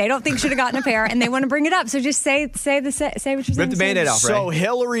pair that they don't think should have gotten a pair, and they want to bring it up. So just say what you're saying. Rip the Band-Aid off, So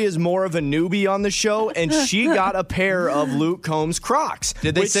Hillary is more of a newbie on the show, and she got a pair of Luke Combs Crocs.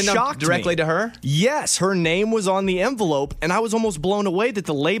 Did they send them directly to her? Yes, her name was on the envelope, and I was almost blown away that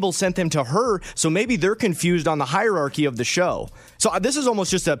the label sent them to her, so maybe they're confused on the hierarchy of the show. So this is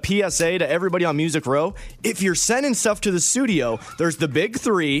almost just a PSA to everybody on Music Row. If you're sending stuff to the studio, there's the big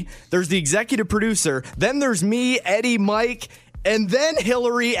three, there's the executive producer, then there's me, Eddie, Mike, and then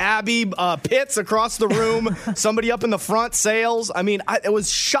Hillary, Abby, Pitts across the room, somebody up in the front, sales. I mean, I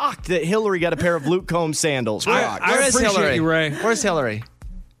was shocked that Hillary got a pair of Luke Combs sandals. I appreciate Hillary? you, Ray. Where's Hillary?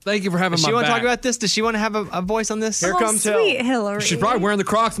 Thank you for having Does my she want to back. talk about this? Does she want to have a voice on this? Here comes sweet Hillary. She's probably wearing the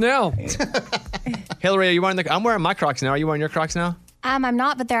Crocs now. Hillary, are you wearing I'm wearing my Crocs now. Are you wearing your Crocs now? I'm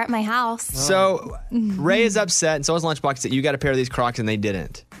not, but they're at my house. So Ray is upset, and so is Lunchbox, that you got a pair of these Crocs and they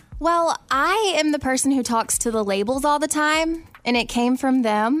didn't. Well, I am the person who talks to the labels all the time, and it came from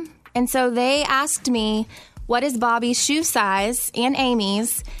them. And so they asked me, what is Bobby's shoe size and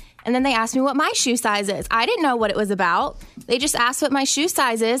Amy's? And then they asked me what my shoe size is. I didn't know what it was about. They just asked what my shoe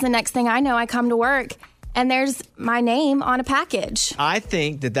size is. The next thing I know, I come to work, and there's my name on a package. I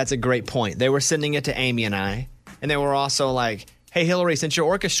think that that's a great point. They were sending it to Amy and I, and they were also like, hey, Hillary, since you're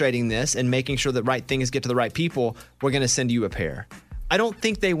orchestrating this and making sure that right things get to the right people, we're going to send you a pair. I don't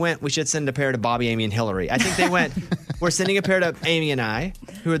think they went, we should send a pair to Bobby, Amy, and Hillary. I think they went, we're sending a pair to Amy and I,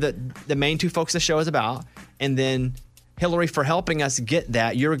 who are the main two folks the show is about, and then Hillary, for helping us get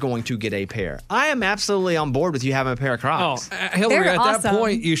that, you're going to get a pair. I am absolutely on board with you having a pair of Crocs. Hillary, at that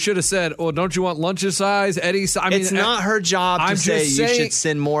point, you should have said, well, don't you want Lunch's size, Eddie's size? I mean, it's not her job to say you should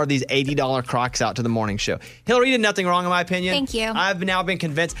send more of these $80 Crocs out to the morning show. Hillary, you did nothing wrong, in my opinion. Thank you. I've now been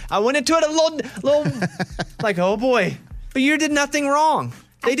convinced. I went into it a little like, oh boy. But you did nothing wrong.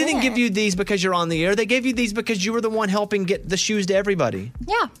 They didn't give you these because you're on the air. They gave you these because you were the one helping get the shoes to everybody.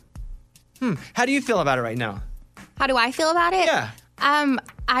 Yeah. How do you feel about it right now? How do I feel about it? Yeah.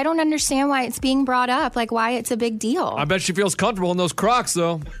 I don't understand why it's being brought up, like why it's a big deal. I bet she feels comfortable in those Crocs,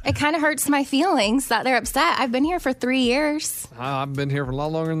 though. It kind of hurts my feelings that they're upset. I've been here for 3 years. I've been here for a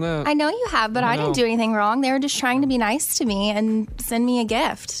lot longer than that. I know you have, but I didn't do anything wrong. They were just trying to be nice to me and send me a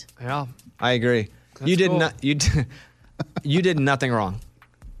gift. Yeah. I agree. You did not. You did nothing wrong.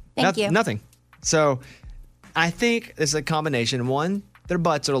 Thank you. Nothing. So I think it's a combination. One, their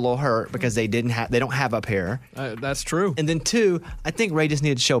butts are a little hurt because they don't have a pair. That's true. And then two, I think Ray just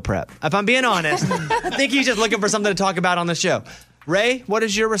needed show prep. If I'm being honest, I think he's just looking for something to talk about on the show. Ray, what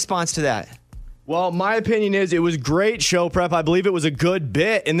is your response to that? Well, my opinion is it was great show prep. I believe it was a good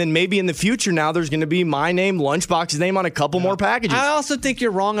bit. And then maybe in the future now there's going to be my name, Lunchbox's name on a couple more packages. I also think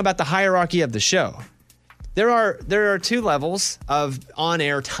you're wrong about the hierarchy of the show. There are two levels of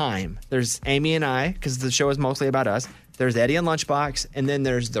on-air time. There's Amy and I, because the show is mostly about us. There's Eddie and Lunchbox, and then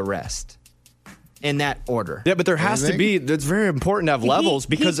there's the rest. In that order. Yeah, but there has to be, it's very important to have levels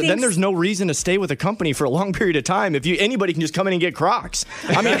because then there's no reason to stay with a company for a long period of time if anybody can just come in and get Crocs.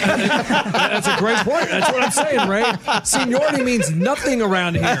 I mean, that's a great point. That's what I'm saying, Ray. Seniority means nothing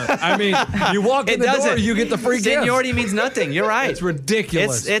around here. I mean, you walk in the door, you get the free gift. Seniority means nothing. You're right. It's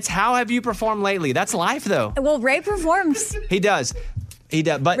ridiculous. It's how have you performed lately? That's life, though. Well, Ray performs. He does.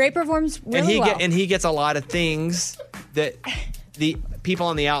 But Ray performs really well. And he gets a lot of things that the people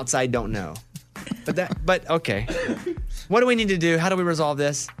on the outside don't know. But okay. What do we need to do? How do we resolve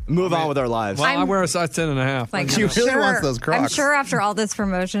this? Move on with our lives. Well, I wear a size 10.5. Like, she really wants those Crocs. I'm sure after all this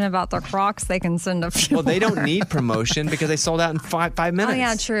promotion about the Crocs, they can send a few. Well, they don't need promotion because they sold out in five minutes. Oh,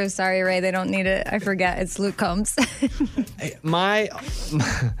 yeah, true. Sorry, Ray. They don't need it. I forget. It's Luke Combs.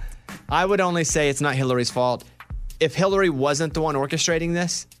 I would only say it's not Hillary's fault. If Hillary wasn't the one orchestrating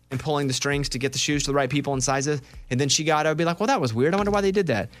this and pulling the strings to get the shoes to the right people and sizes, and then she got it, I would be like, well, that was weird. I wonder why they did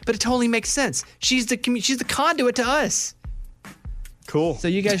that. But it totally makes sense. She's the conduit to us. Cool. So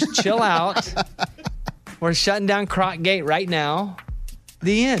you guys chill out. We're shutting down Crocgate right now.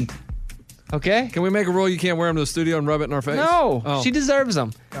 The end. Okay? Can we make a rule you can't wear them to the studio and rub it in our face? No. She deserves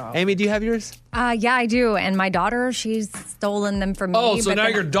them. Amy, do you have yours? Yeah, I do. And my daughter, she's stolen them from me. Oh, so but now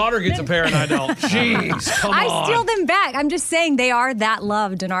then- your daughter gets a pair and I don't. Jeez, come on. I steal them back. I'm just saying they are that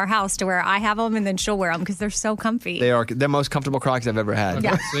loved in our house to where I have them and then she'll wear them because they're so comfy. They're the most comfortable Crocs I've ever had.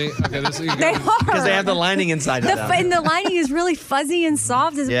 Yeah. See? Okay, this is They are. Because they have the lining inside of them. And the lining is really fuzzy and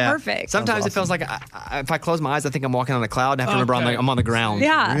soft. It's perfect. Sometimes it feels like if I close my eyes, I think I'm walking on a cloud and I have to remember I'm on the ground.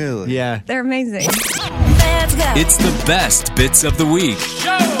 Yeah. Really? Yeah. They're amazing. It's the best bits of the week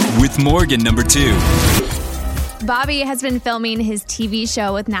with Morgan number 2. Bobby has been filming his TV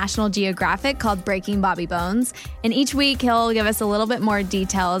show with National Geographic called Breaking Bobby Bones. And each week he'll give us a little bit more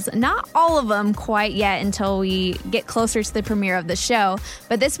details. Not all of them quite yet until we get closer to the premiere of the show.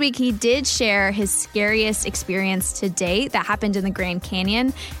 But this week he did share his scariest experience to date that happened in the Grand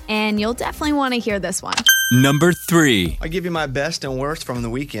Canyon. And you'll definitely want to hear this one. Number 3. I'll give you my best and worst from the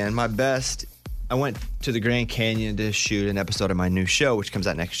weekend. My best, I went to the Grand Canyon to shoot an episode of my new show, which comes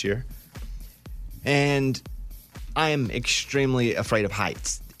out next year. And I am extremely afraid of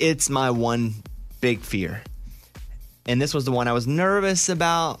heights. It's my one big fear. And this was the one I was nervous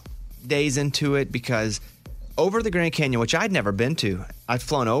about days into it because over the Grand Canyon, which I'd never been to, I'd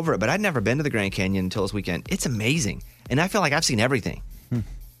flown over it, but I'd never been to the Grand Canyon until this weekend. It's amazing. And I feel like I've seen everything.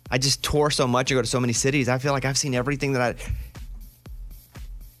 I just tour so much. I go to so many cities. I feel like I've seen everything that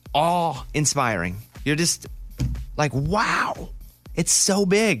awe-inspiring. You're just like, wow, it's so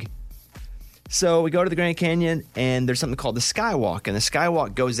big. So we go to the Grand Canyon, and there's something called the Skywalk, and the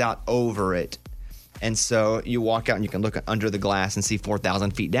Skywalk goes out over it. And so you walk out, and you can look under the glass and see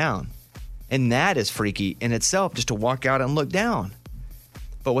 4,000 feet down. And that is freaky in itself, just to walk out and look down.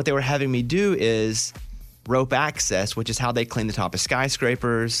 But what they were having me do is rope access, which is how they clean the top of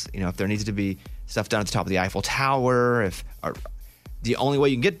skyscrapers. You know, if there needs to be stuff done at the top of the Eiffel Tower, the only way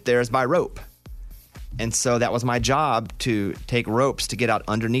you can get there is by rope. And so that was my job, to take ropes to get out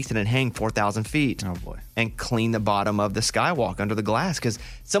underneath it and hang 4,000 feet. Oh, boy. And clean the bottom of the Skywalk under the glass. Because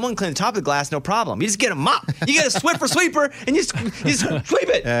someone clean the top of the glass, no problem. You just get a mop. You get a Swiffer sweeper and you just sweep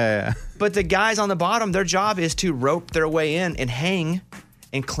it. Yeah. But the guys on the bottom, their job is to rope their way in and hang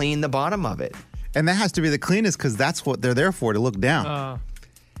and clean the bottom of it. And that has to be the cleanest because that's what they're there for, to look down.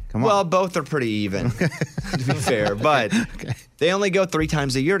 Come on. Well, both are pretty even, to be fair. But they only go 3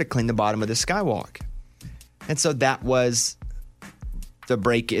 times a year to clean the bottom of the Skywalk. And so that was the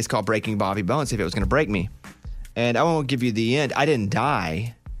break. It's called Breaking Bobby Bones, if it was going to break me. And I won't give you the end. I didn't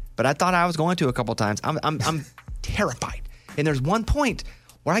die, but I thought I was going to a couple times. I'm terrified. And there's one point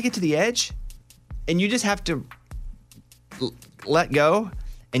where I get to the edge, and you just have to let go,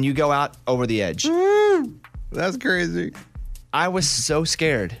 and you go out over the edge. That's crazy. I was so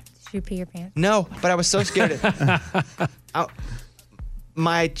scared. Did you pee your pants? No, but I was so scared.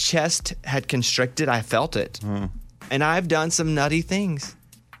 My chest had constricted. I felt it. And I've done some nutty things,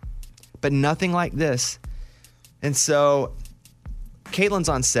 but nothing like this. And so Caitlin's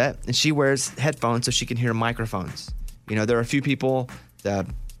on set, and she wears headphones so she can hear microphones. You know, there are a few people,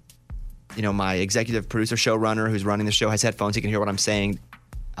 my executive producer, showrunner who's running the show has headphones. He can hear what I'm saying.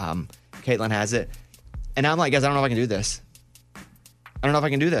 Caitlin has it. And I'm like, guys, I don't know if I can do this.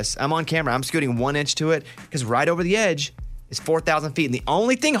 I'm on camera. I'm scooting 1 inch to it because right over the edge is 4,000 feet. And the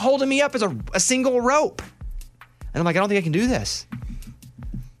only thing holding me up is a single rope. And I'm like, I don't think I can do this.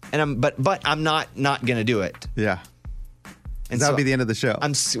 And but I'm not going to do it. Yeah. And that'll be the end of the show.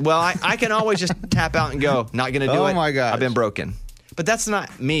 I can always just tap out and go, not going to do it. Oh my gosh. I've been broken. But that's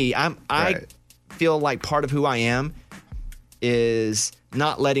not me. I feel like part of who I am is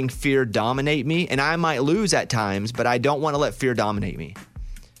not letting fear dominate me. And I might lose at times, but I don't want to let fear dominate me.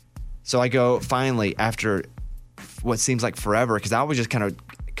 So I go, finally, after what seems like forever, because I was just kind of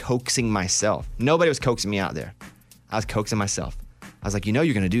coaxing myself. Nobody was coaxing me out there. I was coaxing myself. I was like, you're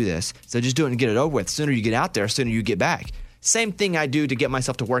going to do this, so just do it and get it over with. Sooner you get out there, sooner you get back. Same thing I do to get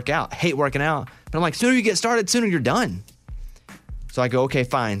myself to work out. I hate working out. But I'm like, sooner you get started, sooner you're done. So I go, okay,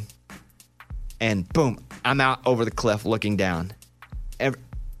 fine. And boom, I'm out over the cliff looking down.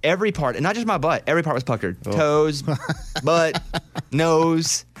 Every part, and not just my butt, every part was puckered. Oh. Toes, butt,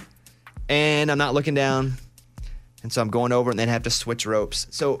 nose, and I'm not looking down. And so I'm going over and then have to switch ropes.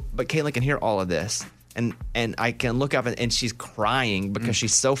 But Caitlin can hear all of this. And I can look up and she's crying because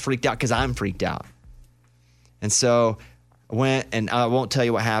she's so freaked out because I'm freaked out. And so I went, and I won't tell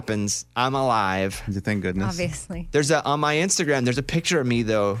you what happens. I'm alive. Thank goodness. Obviously. On my Instagram, there's a picture of me,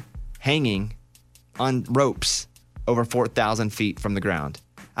 though, hanging on ropes over 4,000 feet from the ground.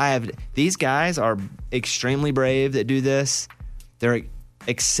 These guys are extremely brave that do this. They're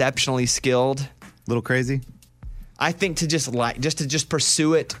exceptionally skilled. A little crazy? I think to just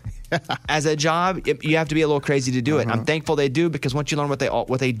pursue it as a job, you have to be a little crazy to do it. I'm thankful they do, because once you learn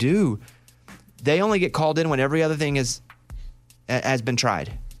what they do, they only get called in when every other thing is has been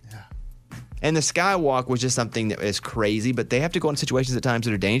tried. And the skywalk was just something that is crazy, but they have to go in situations at times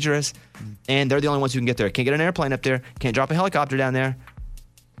that are dangerous, and they're the only ones who can get there. Can't get an airplane up there, can't drop a helicopter down there.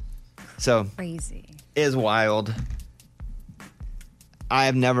 So Crazy. It is wild. I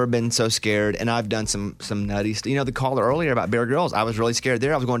have never been so scared, and I've done some nutty stuff. You know, the caller earlier about Bear Grylls, I was really scared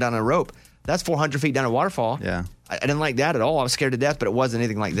there. I was going down a rope. That's 400 feet down a waterfall. Yeah. I didn't like that at all. I was scared to death, but it wasn't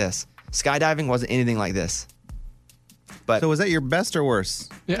anything like this. Skydiving wasn't anything like this. But So was that your best or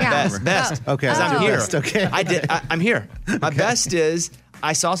worst? Best. Okay. 'Cause I'm here. Best, okay. I'm here. My best is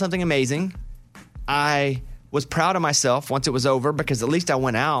I saw something amazing. I was proud of myself once it was over because at least I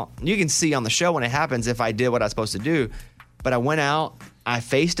went out. You can see on the show when it happens if I did what I was supposed to do. But I went out, I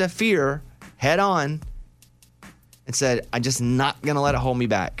faced a fear head on and said, I'm just not going to let it hold me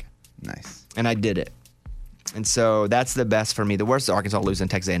back. Nice. And I did it. And so that's the best for me. The worst is Arkansas losing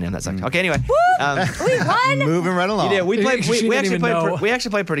Texas A&M. That sucked. Okay, anyway. We won. Moving right along. You did. We actually played. We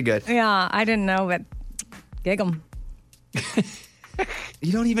actually played pretty good. Yeah, I didn't know, but gig 'em.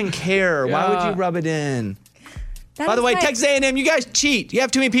 You don't even care. Why would you rub it in? By the way, Texas A&M, you guys cheat. You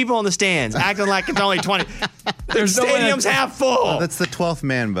have too many people in the stands acting like it's only 20. The stadium's half full. That's the 12th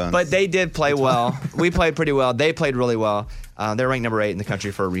man bone. But they did play well. We played pretty well. They played really well. They're ranked number 8 in the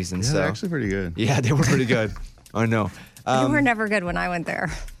country for a reason. Yeah, so they're actually pretty good. Yeah, they were pretty good. I know. You were never good when I went there.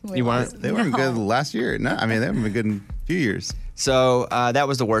 You weren't? They weren't good last year. No, I mean, they haven't been good in a few years. So that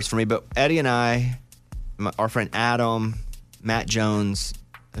was the worst for me. But Eddie and I, our friend Adam, Matt Jones,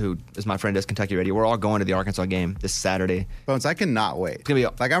 who is my friend, does Kentucky Radio, we're all going to the Arkansas game this Saturday. Bones, I cannot wait. It's gonna be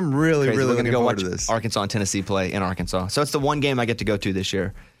like I'm really crazy. really We're looking gonna go forward watch to this. Arkansas and Tennessee play in Arkansas. So it's the one game I get to go to this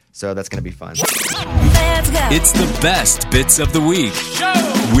year. So that's gonna be fun. Let's go. It's the best bits of the week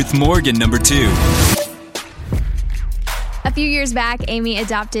with Morgan number 2. A few years back, Amy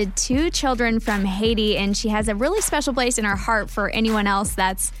adopted 2 children from Haiti, and she has a really special place in her heart for anyone else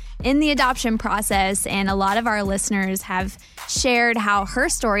that's in the adoption process. And a lot of our listeners have shared how her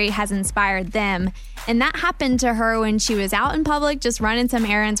story has inspired them. And that happened to her when she was out in public just running some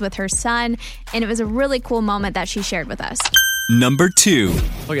errands with her son. And it was a really cool moment that she shared with us. Number 2.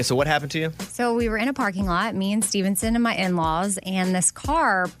 Okay, so what happened to you? So we were in a parking lot, me and Stevenson and my in-laws, and this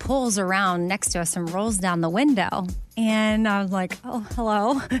car pulls around next to us and rolls down the window. And I was like, oh,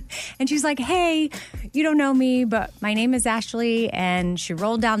 hello. And she's like, hey, you don't know me, but my name is Ashley. And she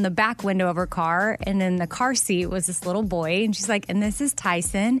rolled down the back window of her car. And in the car seat was this little boy. And she's like, and this is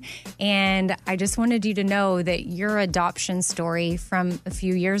Tyson. And I just wanted you to know that your adoption story from a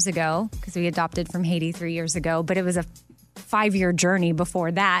few years ago, because we adopted from Haiti 3 years ago, but it was a 5-year journey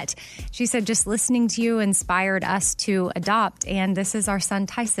before that. She said, just listening to you inspired us to adopt. And this is our son,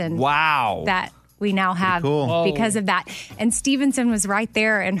 Tyson. Wow. That we now have because of that. And Stevenson was right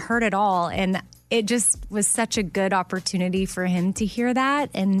there and heard it all. And it just was such a good opportunity for him to hear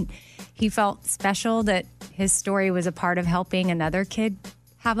that. And he felt special that his story was a part of helping another kid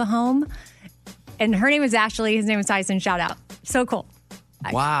have a home. And her name is Ashley. His name is Tyson. Shout out. So cool.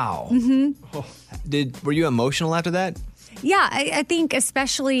 Wow. Mm-hmm. Were you emotional after that? Yeah, I think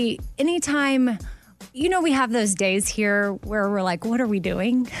especially anytime, you know, we have those days here where we're like, what are we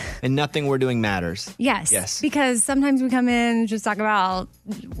doing? And nothing we're doing matters. Yes. Because sometimes we come in and just talk about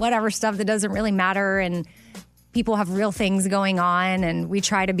whatever stuff that doesn't really matter, and people have real things going on, and we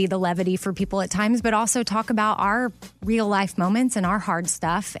try to be the levity for people at times, but also talk about our real life moments and our hard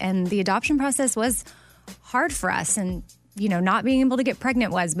stuff. And the adoption process was hard for us, and you know, not being able to get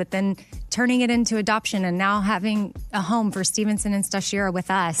pregnant was, but then turning it into adoption and now having a home for Stevenson and Stashira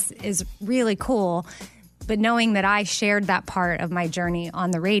with us is really cool. But knowing that I shared that part of my journey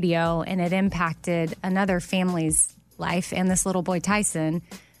on the radio and it impacted another family's life and this little boy Tyson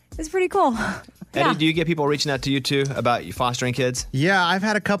is pretty cool. Eddie, do you get people reaching out to you too about you fostering kids? Yeah, I've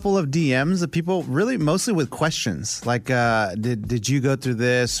had a couple of DMs of people really mostly with questions like, did you go through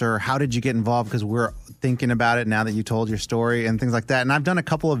this, or how did you get involved? Because we're thinking about it now that you told your story and things like that. And I've done a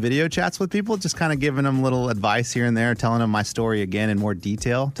couple of video chats with people, just kind of giving them little advice here and there, telling them my story again in more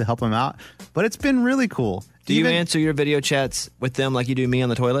detail to help them out. But it's been really cool. Do you answer your video chats with them like you do me on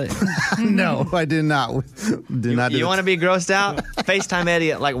the toilet? No, I did not. You want to be grossed out? FaceTime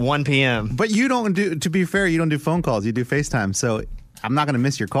Eddie at like 1 p.m. But you don't do, to be fair, you don't do phone calls. You do FaceTime. So I'm not going to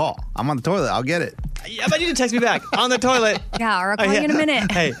miss your call. I'm on the toilet. I'll get it. Yeah, but you can text me back on the toilet. Yeah, or I'll call you in a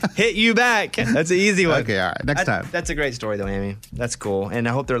minute. Hey, hit you back. That's an easy one. Okay, all right. Next time. That's a great story, though, Amy. That's cool. And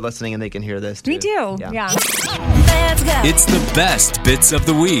I hope they're listening and they can hear this, too. Me too. Yeah. Let's go. It's the best bits of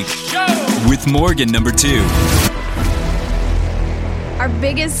the week with Morgan number 2. Our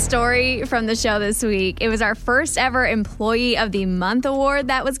biggest story from the show this week, it was our first ever Employee of the Month award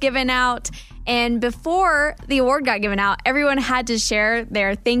that was given out. And before the award got given out, everyone had to share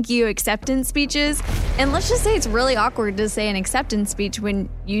their thank you acceptance speeches. And let's just say it's really awkward to say an acceptance speech when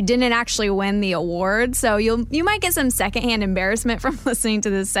you didn't actually win the award. So you might get some secondhand embarrassment from listening to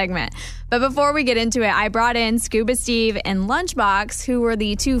this segment. But before we get into it, I brought in Scuba Steve and Lunchbox, who were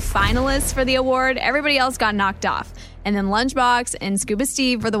the 2 finalists for the award. Everybody else got knocked off. And then Lunchbox and Scuba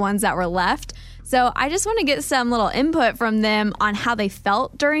Steve were the ones that were left. So I just want to get some little input from them on how they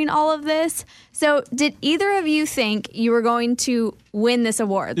felt during all of this. So did either of you think you were going to win this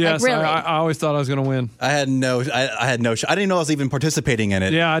award? Yes, like, really? I always thought I was going to win. I had no. I didn't know I was even participating in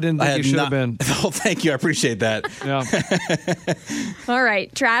it. Yeah, I didn't think you should have been. Oh, thank you. I appreciate that. Yeah. All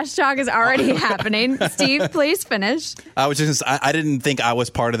right, trash talk is already happening. Steve, please finish. I didn't think I was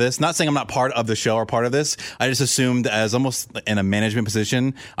part of this. Not saying I'm not part of the show or part of this. I just assumed as almost in a management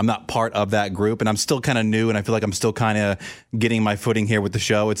position, I'm not part of that group, and I'm still kind of new, and I feel like I'm still kind of getting my footing here with the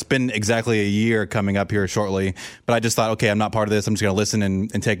show. It's been exactly a year coming up here shortly, but I just thought, okay, I'm not part of this. I'm just going to listen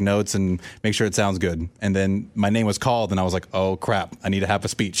and take notes and make sure it sounds good. And then my name was called, and I was like, oh crap, I need to have a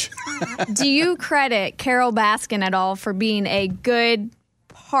speech. Do you credit Carol Baskin at all for being a good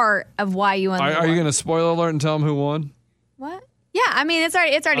part of why you won the award? Are you going to spoiler alert and tell them who won? What? Yeah, I mean, it's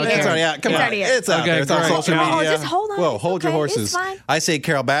already Okay. aired. It's already out. Come on. It's out there. It's on social media. Oh, just hold on. Whoa, It's hold your okay. horses. It's fine. I say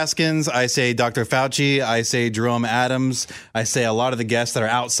Carol Baskins. I say Dr. Fauci. I say Jerome Adams. I say a lot of the guests that are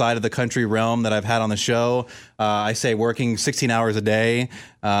outside of the country realm that I've had on the show. I say working 16 hours a day,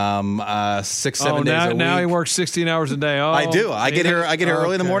 7 days a week. Now he works 16 hours a day. Oh, I do. I get here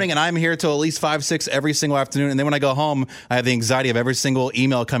early in the Okay. morning, and I'm here till at least 5, 6 every single afternoon. And then when I go home, I have the anxiety of every single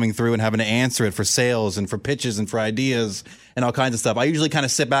email coming through and having to answer it for sales and for pitches and for ideas and all kinds of stuff. I usually kind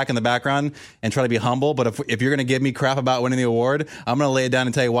of sit back in the background and try to be humble. But if you're going to give me crap about winning the award, I'm going to lay it down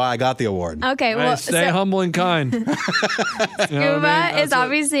and tell you why I got the award. Okay, well, stay humble and kind. Scuba is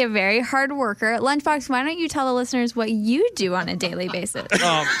obviously a very hard worker. Lunchbox, why don't you tell the listeners what you do on a daily basis?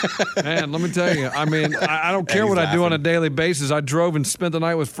 Man, let me tell you. I mean, I don't care He's what I do laughing. on a daily basis. I drove and spent the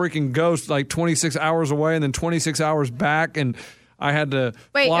night with freaking ghosts, like 26 hours away and then 26 hours back, and I had to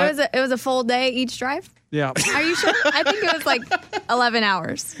Wait, fly. it was a full day each drive? Yeah. Are you sure? I think it was like 11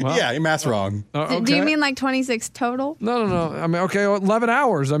 hours. Well, Yeah, your math's wrong. Do you mean like 26 total? No. I mean, okay, 11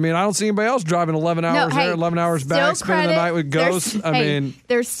 hours. I mean, I don't see anybody else driving 11 hours there, 11 hours back, spending the night with ghosts.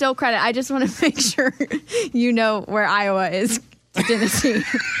 There's still credit. I just want to make sure you know where Iowa is to Tennessee.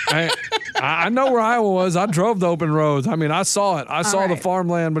 I know where Iowa was. I drove the open roads. I mean, I saw it. I saw the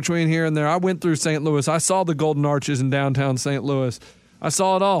farmland between here and there. I went through St. Louis. I saw the Golden Arches in downtown St. Louis. I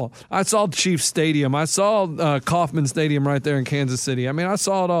saw it all. I saw Chiefs Stadium. I saw Kauffman Stadium right there in Kansas City. I mean, I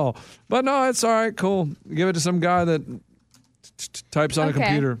saw it all. But no, it's all right. Cool. Give it to some guy that types on a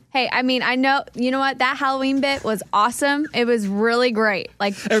computer. Hey, I mean, I know, you know what? That Halloween bit was awesome. It was really great.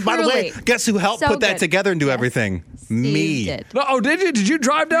 Like, And by the way, truly. guess who helped So put that good. together and do everything? Me. did. No, oh, did you? Did you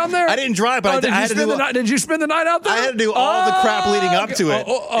drive down there? I didn't drive, but did I you had to spend do the night? Did you spend the night out there? I had to do all the crap leading up to it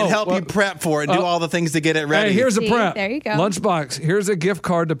and help well, you prep for it and do all the things to get it ready. Hey, here's a See, prep. there you go. Lunchbox. Here's a gift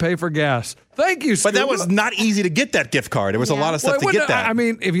card to pay for gas. Thank you, But that Scuba. was not easy to get that gift card. There was a lot of stuff to get that. I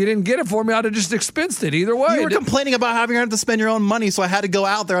mean, if you didn't get it for me, I'd have just expensed it either way. You were complaining about having to spend your own money, so I had to go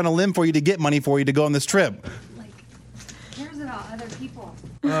out there on a limb for you to get money for you to go on this trip. Cares about other people.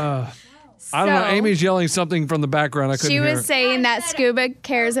 I don't know. So- Amy's yelling something from the background. I couldn't She hear. was saying that Scuba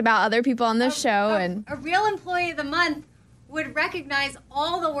cares about other people on the show, and A real employee of the month would recognize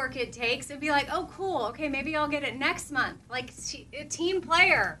all the work it takes and be like, oh, cool. Okay, maybe I'll get it next month. Like a team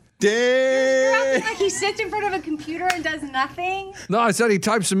player. You're acting like he sits in front of a computer and does nothing. No, I said he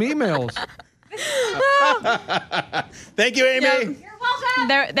typed some emails. Thank you, Amy. You're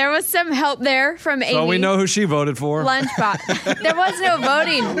welcome. there was some help there from Amy. So we know who she voted for. Lunchbox. There was no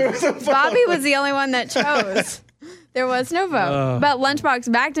voting. Bobby was the only one that chose. There was no vote. But Lunchbox,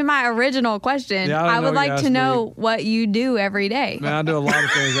 back to my original question. Yeah, I don't I know would you like asked to me. know what you do every day. Man, I do a lot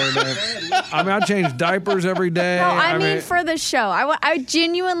of things every day. I mean, I change diapers every day. No, I mean for the show. I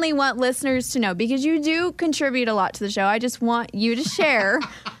genuinely want listeners to know because you do contribute a lot to the show. I just want you to share.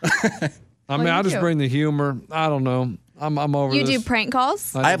 I mean, you I just do? bring the humor. I don't know. I'm over You this. do prank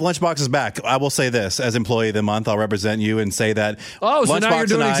calls? I have Lunchbox's back. I will say this. As Employee of the Month, I'll represent you and say that Oh, so Lunchbox now you're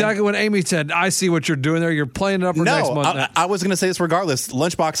doing and I- exactly what Amy said. I see what you're doing there. You're playing it up for next No, month. I was going to say this regardless.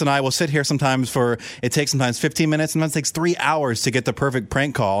 Lunchbox and I will sit here sometimes it takes sometimes 15 minutes, sometimes it takes 3 hours to get the perfect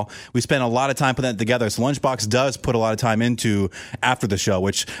prank call. We spend a lot of time putting that together. So Lunchbox does put a lot of time into after the show,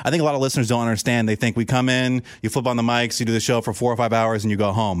 which I think a lot of listeners don't understand. They think we come in, you flip on the mics, you do the show for 4 or 5 hours, and you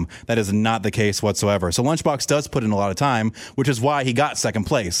go home. That is not the case whatsoever. So Lunchbox does put in a lot of time. time, which is why he got second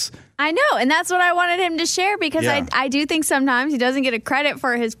place. I know, and that's what I wanted him to share because Yeah. I do think sometimes he doesn't get a credit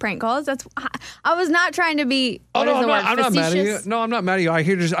for his prank calls. I was not trying to be. Oh what no, is the word? I'm not mad at you. Facetious? No, I'm not mad at you.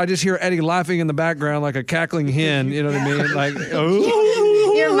 I just hear Eddie laughing in the background like a cackling hen. You know what I mean? Like,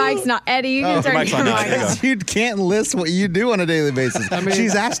 Your mic's not Eddie. You can turn your mic off. You can't list what you do on a daily basis.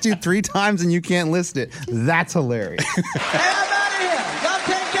 She's asked you 3 times and you can't list it. That's hilarious.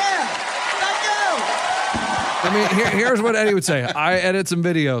 I mean, here's what Eddie would say. I edit some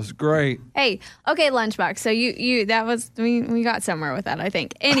videos. Great. Hey, okay, Lunchbox. So you that was we got somewhere with that, I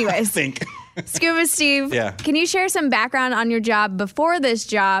think. Anyways, Scuba Steve, Yeah. Can you share some background on your job before this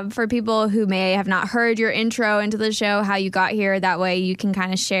job for people who may have not heard your intro into the show, how you got here? That way you can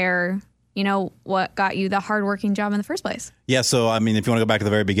kind of share, what got you the hardworking job in the first place. Yeah, so I mean, if you want to go back to the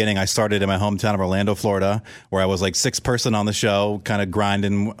very beginning, I started in my hometown of Orlando, Florida, where I was like 6th person on the show, kind of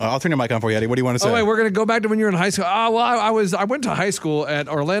grinding. I'll turn your mic on for you, Eddie. What do you want to say? Oh wait, we're gonna go back to when you were in high school. Oh well, I went to high school at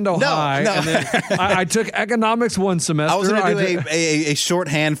Orlando High, no. and then I took economics one semester. I was going to do a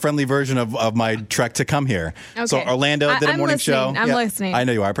shorthand, friendly version of my trek to come here. Okay. So Orlando did a I'm morning listening. show. I'm listening. I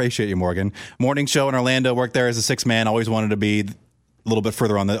know you are. I appreciate you, Morgan. Morning show in Orlando. Worked there as a 6th man. Always wanted to be a little bit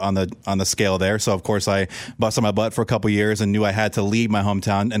further on the scale there. So of course I busted my butt for a couple years and knew I had to leave my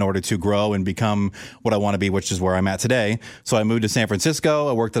hometown in order to grow and become what I want to be, which is where I'm at today. So I moved to San Francisco.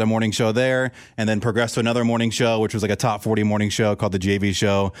 I worked at a morning show there and then progressed to another morning show, which was like a top 40 morning show called the JV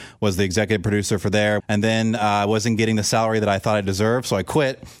Show. Was the executive producer for there. And then I wasn't getting the salary that I thought I deserved. So I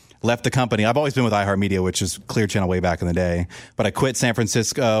quit. Left the company. I've always been with iHeartMedia, which is Clear Channel way back in the day. But I quit San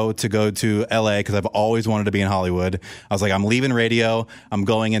Francisco to go to LA because I've always wanted to be in Hollywood. I was like, I'm leaving radio. I'm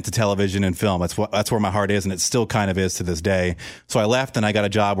going into television and film. That's where my heart is, and it still kind of is to this day. So I left and I got a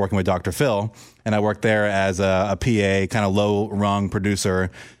job working with Dr. Phil, and I worked there as a PA, kind of low rung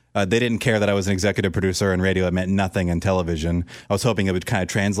producer. They didn't care that I was an executive producer in radio. It meant nothing in television. I was hoping it would kind of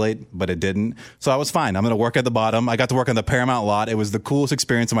translate, but it didn't. So I was fine. I'm going to work at the bottom. I got to work on the Paramount lot. It was the coolest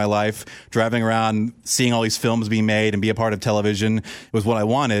experience of my life, driving around, seeing all these films being made and be a part of television. It was what I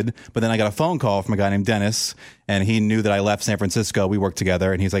wanted. But then I got a phone call from a guy named Dennis, and he knew that I left San Francisco. We worked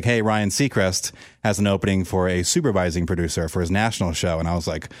together, and he's like, hey, Ryan Seacrest has an opening for a supervising producer for his national show. And I was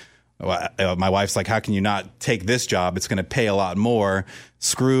like, my wife's like, how can you not take this job? It's going to pay a lot more.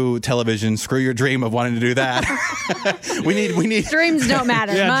 Screw television. Screw your dream of wanting to do that. we need Dreams don't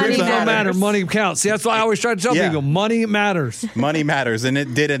matter. Yeah, Money dreams don't matters. matter. Money counts. See, that's why I always try to tell people, money matters. Money matters, and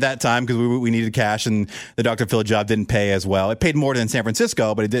it did at that time because we needed cash, and the Dr. Phil job didn't pay as well. It paid more than San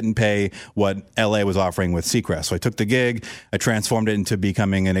Francisco, but it didn't pay what LA was offering with Seacrest. So I took the gig, I transformed it into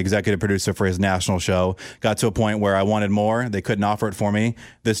becoming an executive producer for his national show. Got to a point where I wanted more. They couldn't offer it for me.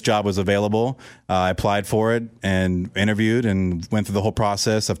 This job was available. I applied for it and interviewed and went through the whole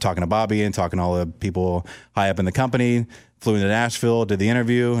process of talking to Bobby and talking to all the people high up in the company. Flew into Nashville, did the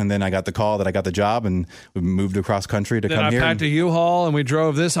interview, and then I got the call that I got the job, and we moved across country to Then come I here. packed a U-Haul, and we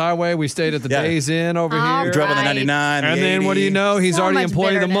drove this highway. We stayed at the Days Inn over here. We drove on the 99, And the then 80. what do you know? He's So already much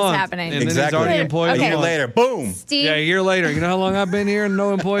employee of the bitterness month. happening. And then Exactly. he's already employee of the A year month. later, boom. Steve, Yeah, a year later. You know how long I've been here and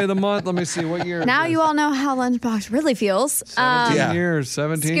no employee of the month? Let me see. What year? now you all know how Lunchbox really feels. 17 years.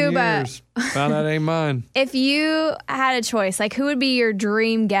 17 Scuba. years. Found out ain't mine. If you had a choice, like who would be your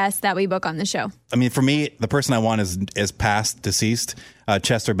dream guest that we book on the show? I mean, for me, the person I want is past deceased.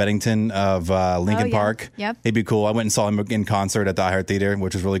 Chester Bennington of Lincoln Oh, yeah. Park. Yep. He'd be cool. I went and saw him in concert at the iHeart Theater,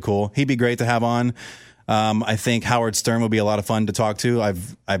 which was really cool. He'd be great to have on. I think Howard Stern would be a lot of fun to talk to.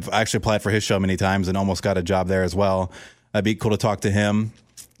 I've actually applied for his show many times and almost got a job there as well. It'd be cool to talk to him.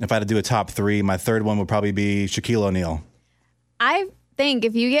 If I had to do a top 3, my third one would probably be Shaquille O'Neal. I think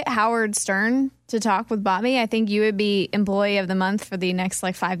if you get Howard Stern to talk with Bobby, I think you would be employee of the month for the next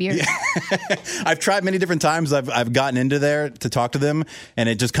 5 years. I've tried many different times. I've gotten into there to talk to them, and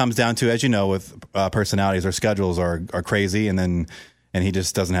it just comes down to, as you know, with personalities, their schedules are crazy, and he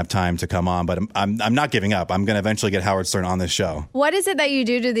just doesn't have time to come on. But I'm not giving up. I'm going to eventually get Howard Stern on this show. What is it that you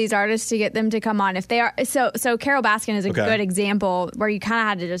do to these artists to get them to come on? If they are so Carol Baskin is a Okay. good example where you kind of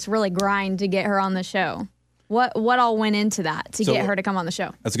had to just really grind to get her on the show. What all went into that to get her to come on the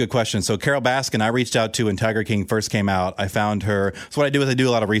show? That's a good question. So Carol Baskin, I reached out to when Tiger King first came out. I found her. So what I do is I do a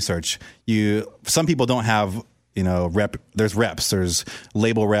lot of research. Some people don't have, there's reps, there's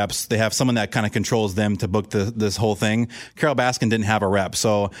label reps. They have someone that kind of controls them to book this whole thing. Carol Baskin didn't have a rep.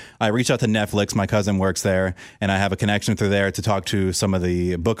 So I reached out to Netflix. My cousin works there, and I have a connection through there to talk to some of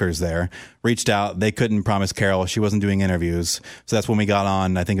the bookers there. Reached out. They couldn't promise Carol. She wasn't doing interviews. So that's when we got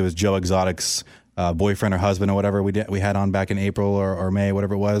on. I think it was Joe Exotic's boyfriend or husband or whatever we had on back in April or May,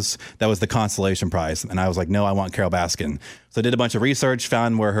 whatever it was. That was the consolation prize. And I was like, no, I want Carol Baskin. So I did a bunch of research,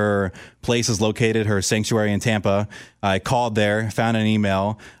 found where her place is located, her sanctuary in Tampa. I called there, found an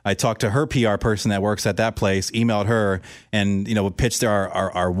email. I talked to her PR person that works at that place, emailed her, and pitched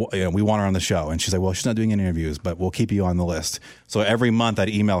our we want her on the show. And she's like, well, she's not doing any interviews, but we'll keep you on the list. So every month I'd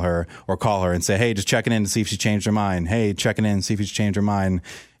email her or call her and say, hey, just checking in to see if she changed her mind. Hey, checking in to see if she's changed her mind.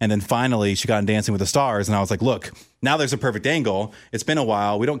 And then finally she got on Dancing with the Stars, and I was like, look, now there's a perfect angle. It's been a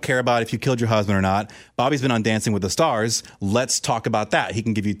while. We don't care about if you killed your husband or not. Bobby's been on Dancing with the Stars. Let's talk about that. He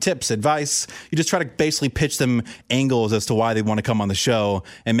can give you tips, advice. You just try to basically pitch them angles as to why they want to come on the show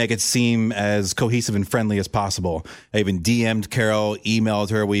and make it seem as cohesive and friendly as possible. I even DM'd Carol, emailed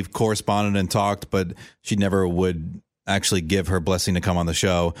her. We've corresponded and talked, but she never would actually give her blessing to come on the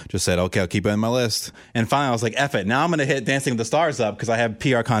show. Just said, okay, I'll keep it on my list. And finally, I was like, F it. Now I'm going to hit Dancing with the Stars up because I have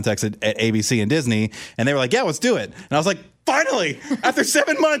PR contacts at ABC and Disney. And they were like, yeah, let's do it. And I was like, finally, after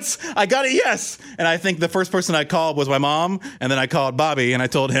 7 months, I got a yes. And I think the first person I called was my mom. And then I called Bobby and I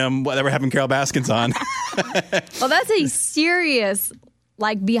told him they were having Carol Baskins on. Well, that's a serious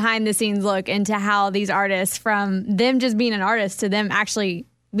behind the scenes look into how these artists, from them just being an artist to them actually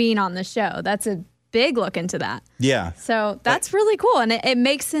being on the show. That's a big look into that. Yeah. So that's really cool. And it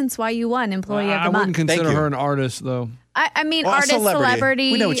makes sense why you won Employee of the Month. I wouldn't consider her an artist, though. I mean, artist,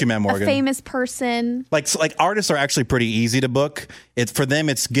 celebrity. We know what you meant, Morgan. A famous person. Like artists are actually pretty easy to book. For them,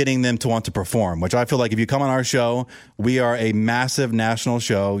 it's getting them to want to perform, which I feel like if you come on our show, we are a massive national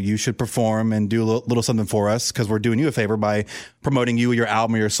show. You should perform and do a little something for us because we're doing you a favor by promoting you, your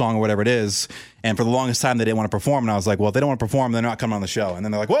album, or your song, or whatever it is. And for the longest time, they didn't want to perform. And I was like, well, if they don't want to perform, they're not coming on the show. And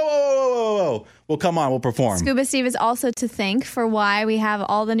then they're like, whoa. Well, come on, we'll perform. Scuba Steve is also to thank for why we have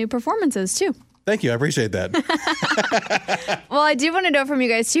all the new performances, too. Thank you. I appreciate that. Well, I do want to know from you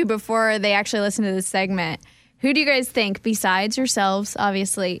guys, too, before they actually listen to this segment, who do you guys think, besides yourselves,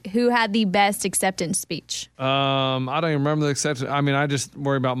 obviously, who had the best acceptance speech? I don't even remember the acceptance. I mean, I just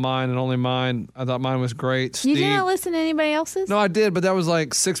worry about mine and only mine. I thought mine was great. You didn't listen to anybody else's? No, I did, but that was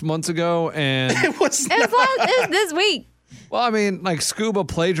like 6 months ago. And it was this week. Well, I mean, Scuba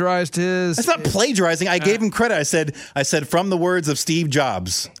plagiarized his. It's not plagiarizing. I gave him credit. I said from the words of Steve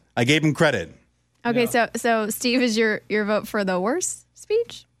Jobs. I gave him credit. Okay, so Steve, is your vote for the worst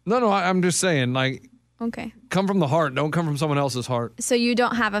speech? No, I'm just saying, okay, come from the heart. Don't come from someone else's heart. So you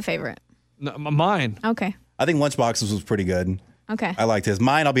don't have a favorite? No, mine. Okay. I think Lunchbox's was pretty good. Okay. I liked his.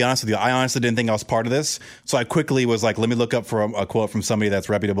 Mine, I'll be honest with you, I honestly didn't think I was part of this. So I quickly was like, let me look up for a quote from somebody that's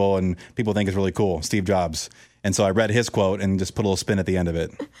reputable and people think is really cool, Steve Jobs. And so I read his quote and just put a little spin at the end of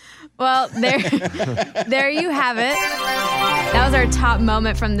it. Well, there you have it. That was our top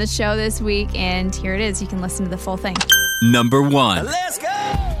moment from the show this week, and here it is. You can listen to the full thing. Number 1. Let's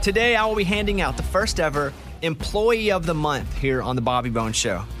go! Today, I will be handing out the first ever Employee of the Month here on the Bobby Bones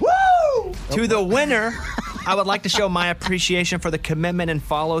Show. Woo! To the winner, I would like to show my appreciation for the commitment and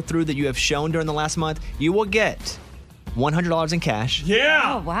follow-through that you have shown during the last month. You will get $100 in cash. Yeah!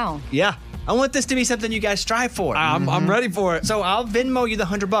 Oh, wow. Yeah. I want this to be something you guys strive for. I'm ready for it. So I'll Venmo you the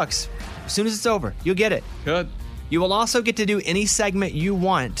 $100. As soon as it's over, you'll get it. Good. You will also get to do any segment you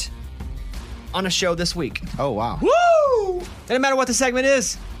want on a show this week. Oh, wow. Woo! Doesn't matter what the segment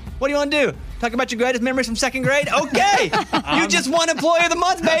is. What do you want to do? Talk about your greatest memories from second grade? Okay. You just won Employee of the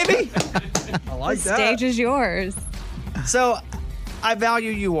Month, baby. I like The stage is yours. So I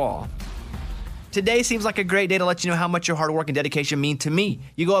value you all. Today seems like a great day to let you know how much your hard work and dedication mean to me.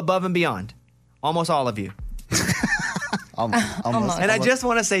 You go above and beyond. Almost all of you. Almost. And I just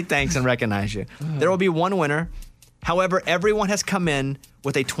want to say thanks and recognize you. There will be one winner. However, everyone has come in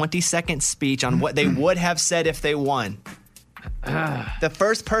with a 20-second speech on what they would have said if they won. The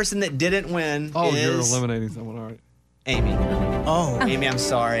first person that didn't win you're is eliminating someone, all right. Amy. Oh. Amy, I'm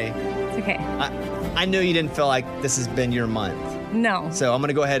sorry. It's okay. I knew you didn't feel like this has been your month. No. So I'm going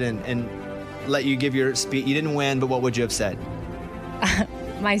to go ahead and let you give your speech. You didn't win, but what would you have said?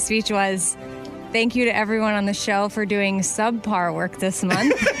 My speech was, thank you to everyone on the show for doing subpar work this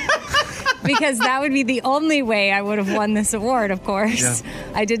month. Because that would be the only way I would have won this award, of course.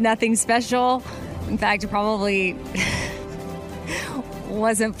 Yeah. I did nothing special. In fact, probably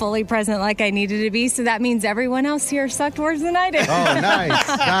wasn't fully present like I needed to be. So that means everyone else here sucked worse than I did. Oh,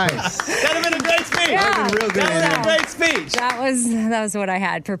 nice. That'd have been a great speech. Yeah. Real good. That would have been a great speech. That was what I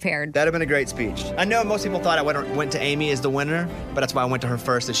had prepared. That'd have been a great speech. I know most people thought I went to Amy as the winner, but that's why I went to her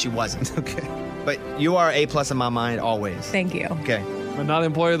first, as she wasn't. Okay. But you are A+ in my mind always. Thank you. Okay. But not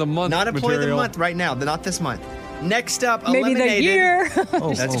Employee of the Month. Not Employee of the Month right now. Not this month. Next up, Maybe eliminated. the year.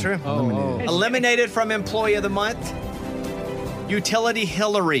 That's true. Eliminated from Employee of the Month. Utility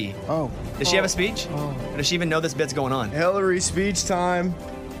Hillary. Oh. Does she have a speech? Or does she even know this bit's going on? Hillary speech time.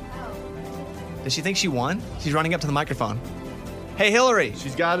 Does she think she won? She's running up to the microphone. Hey, Hillary.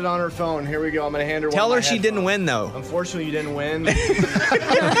 She's got it on her phone. Here we go. I'm going to hand her one. Tell of her my she didn't win, though. Unfortunately, you didn't win.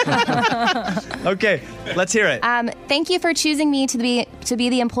 Okay, let's hear it. Thank you for choosing me to be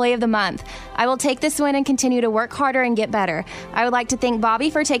the employee of the month. I will take this win and continue to work harder and get better. I would like to thank Bobby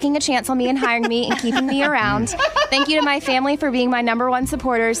for taking a chance on me and hiring me and keeping me around. Thank you to my family for being my #1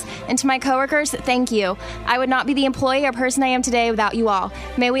 supporters. And to my coworkers, thank you. I would not be the employee or person I am today without you all.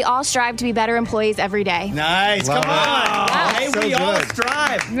 May we all strive to be better employees every day. Nice. Come on. Wow. Hey, we all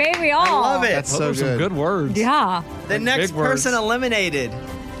strive. May we all. I love it. That's so Those are some good words. Yeah. The next big words. person eliminated.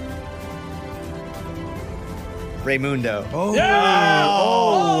 Raymundo. Oh, Yeah!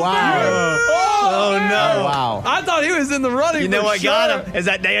 Oh, wow. Oh, no. Oh, wow. I thought he was in the running. You know for what sure. got him? Is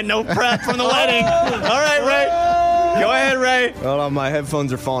that day of no prep from the wedding. All right, Ray. Go ahead, Ray. Hold on, my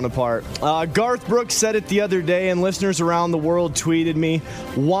headphones are falling apart. Garth Brooks said it the other day, and listeners around the world tweeted me,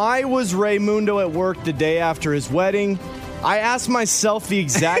 why was Raymundo at work the day after his wedding? I asked myself the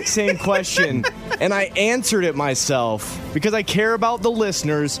exact same question, and I answered it myself because I care about the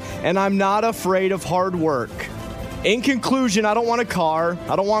listeners, and I'm not afraid of hard work. In conclusion, I don't want a car.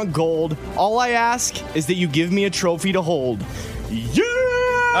 I don't want gold. All I ask is that you give me a trophy to hold. Yeah!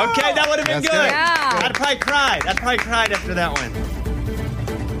 Okay, that would have been That's good. good. Yeah. I'd probably cried after that one.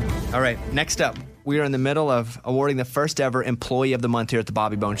 All right, next up, we are in the middle of awarding the first ever Employee of the Month here at the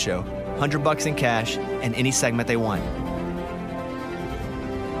Bobby Bones Show. $100 in cash and any segment they want.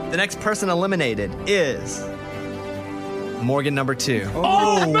 The next person eliminated is Morgan #2.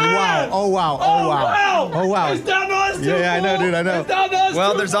 Oh, wow. Oh, wow. Oh, wow. Oh, wow. It's down to us two. Yeah, I know, dude. I know. It's down to us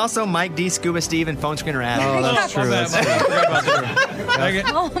Well, two. there's also Mike D, Scuba Steve, and phone screener Abby. Oh, that's true. My bad, That's my true. bad. I forgot about that. Dang it.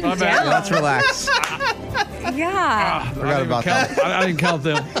 Calm My bad. down. Let's relax. Yeah. Forgot about that. I didn't count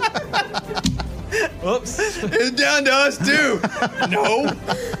them. Oops. It's down to us, too. No.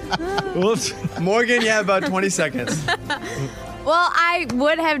 Whoops. Morgan, you have about 20 seconds. Well, I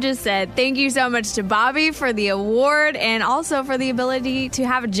would have just said thank you so much to Bobby for the award and also for the ability to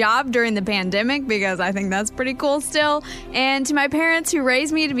have a job during the pandemic because I think that's pretty cool still. And to my parents who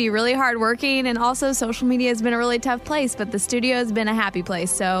raised me to be really hardworking, and also social media has been a really tough place, but the studio has been a happy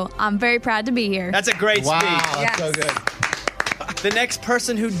place. So I'm very proud to be here. That's a great Wow, speech. that's so good. The next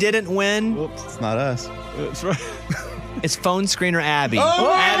person who didn't win It's not us. That's right. is phone screener Abby.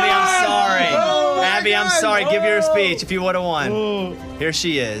 Oh, Abby, I'm sorry. Oh, my Abby, I'm God. sorry. Give your speech if you would have won. Here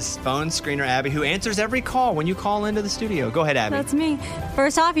she is, phone screener Abby, who answers every call when you call into the studio. Go ahead, Abby. That's me.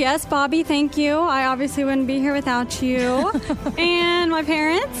 First off, yes, Bobby, thank you. I obviously wouldn't be here without you. And my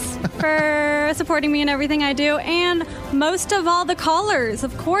parents for supporting me in everything I do. And most of all, the callers,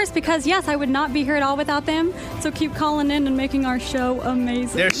 of course, because yes, I would not be here at all without them. So keep calling in and making our show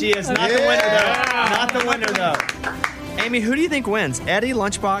amazing. There she is. Not the winner, though. Not the winner, though. Amy, who do you think wins? Eddie,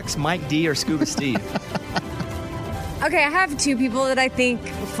 Lunchbox, Mike D, or Scuba Steve? Okay, I have two people that I think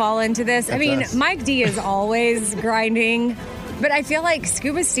fall into this. I mean, us. Mike D is always grinding, but I feel like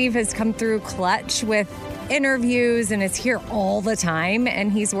Scuba Steve has come through clutch with interviews and is here all the time,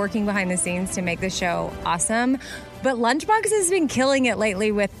 and he's working behind the scenes to make the show awesome. But Lunchbox has been killing it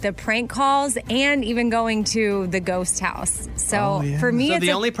lately with the prank calls and even going to the ghost house. So for me, So it's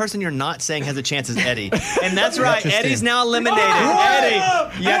the only person you're not saying has a chance is Eddie. And that's right. Interesting. Eddie's now eliminated. Eddie.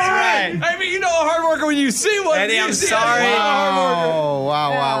 That's right. I mean, you know a hard worker when you see one. Eddie, You I'm see sorry. Eddie, hard worker. Oh,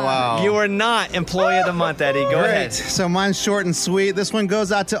 wow. You are not Employee of the Month, Eddie. Go Great. ahead. So mine's short and sweet. This one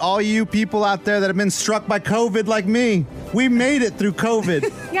goes out to all you people out there that have been struck by COVID like me. We made it through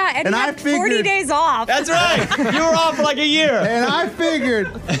COVID. yeah, and And he I had 40 figured- days off. That's right. You were off for like a year. And I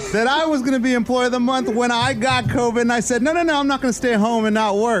figured that I was going to be Employee of the Month when I got COVID. And I said, no, I'm not going to stay home and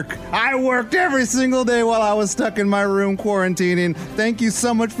not work. I worked every single day while I was stuck in my room quarantining. Thank you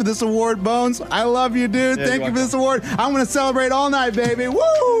so much for this award, Bones. I love you, dude. Thank you for this award. I'm going to celebrate all night, baby.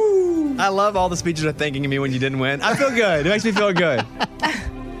 Woo! I love all the speeches are thanking me when you didn't win. I feel good. It makes me feel good.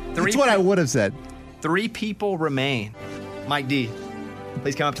 That's what I would have said. 3 people remain. Mike D,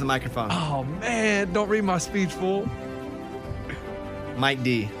 please come up to the microphone. Oh, man. Don't read my speech, fool. Mike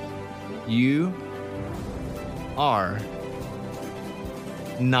D, you are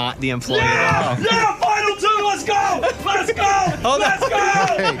not the Employee of the Month. Yeah, final 2. Let's go. Let's go. Hold on. Let's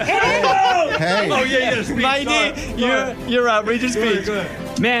go. Hey. Oh, yeah, you got a speech. Mike D, you're up. Read your speech.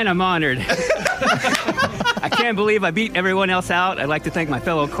 Man, I'm honored. I can't believe I beat everyone else out. I'd like to thank my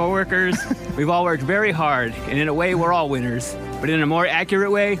fellow coworkers. We've all worked very hard, and in a way, we're all winners. But in a more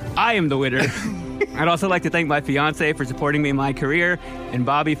accurate way, I am the winner. I'd also like to thank my fiance for supporting me in my career, and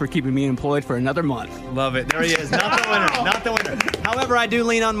Bobby for keeping me employed for another month. Love it. There he is. Not the winner. Not the winner. However, I do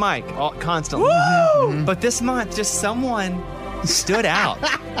lean on Mike constantly. But this month, just someone stood out.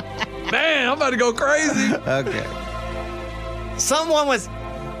 Man, I'm about to go crazy. Okay. Someone was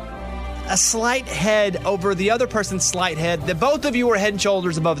a slight head over the other person's slight head. That both of you were head and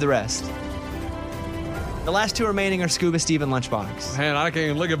shoulders above the rest. The last two remaining are Scuba Steve and Lunchbox. Man, I can't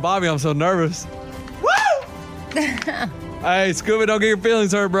even look at Bobby. I'm so nervous. Woo! Hey, Scuba, don't get your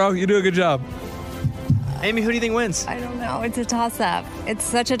feelings hurt, bro. You do a good job. Amy, who do you think wins? I don't know. It's a toss-up. It's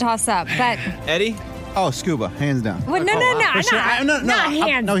such a toss-up. But Eddie? Oh, Scuba, hands down. well, no, not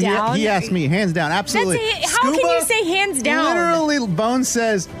hands No, down. he asked me, hands down, absolutely. How can you say hands down? Literally, Bones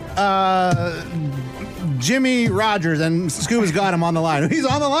says, Jimmy Rogers, and Scuba's got him on the line. He's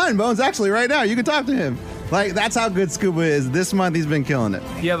on the line, Bones, actually, right now. You can talk to him. Like, that's how good Scuba is. This month, he's been killing it.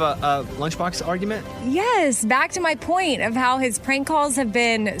 You have a Lunchbox argument? Yes, back to my point of how his prank calls have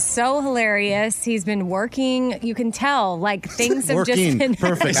been so hilarious. He's been working. You can tell, like, things have just been...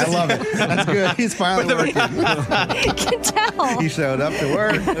 Perfect. I love it. That's good. He's finally working. You can tell. He showed up to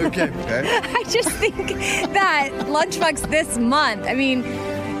work. Okay. I just think that Lunchbox this month, I mean...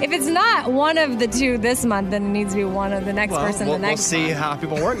 If it's not one of the two this month, then it needs to be one of the next person the next We'll see month. how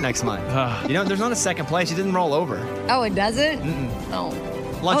people work next month. There's not a second place. You didn't roll over. Oh, it doesn't? Oh.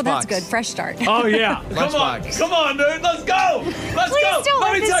 Lunchbox. Oh, that's good. Fresh start. Oh, yeah. Lunchbox. Come on, dude. Let's go. Let's Please go. don't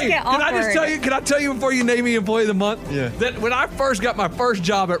let me this tell you. get Can I tell you before you name me Employee of the Month? Yeah. That when I first got my first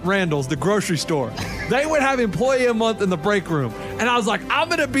job at Randall's, the grocery store, they would have Employee of the Month in the break room. And I was like, I'm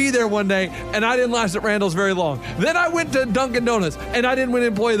going to be there one day. And I didn't last at Randall's very long. Then I went to Dunkin' Donuts and I didn't win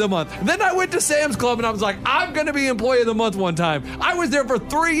Employee of the Month. Then I went to Sam's Club and I was like, I'm going to be Employee of the Month one time. I was there for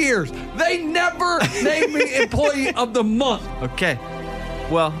 3 years. They never named me Employee of the Month. Okay.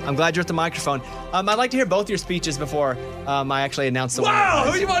 Well, I'm glad you're at the microphone. I'd like to hear both your speeches before I actually announce the winner. Wow,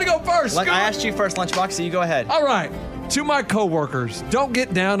 who do you want to go first? I asked you first, Lunchbox, so you go ahead. All right. To my coworkers, don't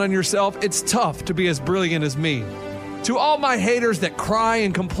get down on yourself. It's tough to be as brilliant as me. To all my haters that cry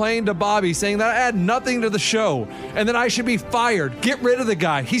and complain to Bobby saying that I add nothing to the show and that I should be fired, get rid of the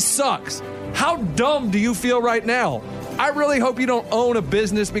guy. He sucks. How dumb do you feel right now? I really hope you don't own a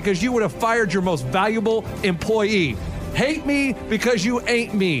business because you would have fired your most valuable employee. Hate me because you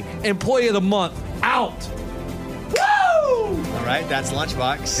ain't me. Employee of the Month. Out. Woo! All right, that's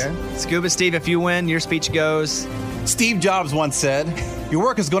Lunchbox. Okay. Scuba Steve, if you win, your speech goes. Steve Jobs once said, your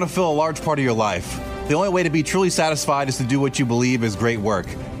work is going to fill a large part of your life. The only way to be truly satisfied is to do what you believe is great work.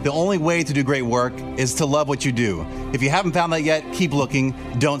 The only way to do great work is to love what you do. If you haven't found that yet, keep looking.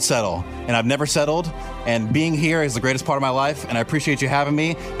 Don't settle. And I've never settled. And being here is the greatest part of my life. And I appreciate you having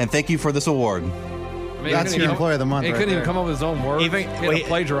me. And thank you for this award. That's the Employee of the Month. He couldn't even come up with his own words. He had to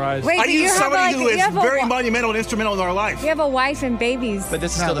plagiarize. Wait, I do you use have somebody who you is have a very wa- monumental and instrumental in our life. You have a wife and babies. But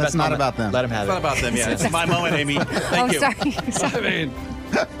this is No, still the that's best not moment. about them. Let him have It's it. not about them, yeah. It's my moment, Amy. Thank you. Sorry. I mean,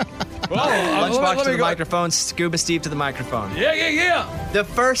 Lunchbox let to me the go. microphone, Scuba Steve to the microphone. Yeah. The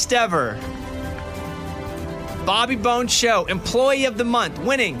first ever Bobby Bones Show Employee of the Month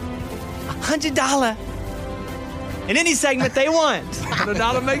winning $100 in any segment they want.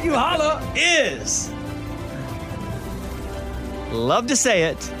 $100 make you holler. Is love to say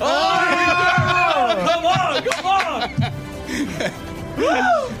it. Come on. Come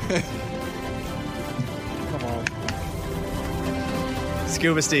on.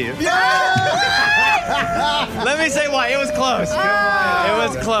 Scuba Steve. Let me say why. It was close. It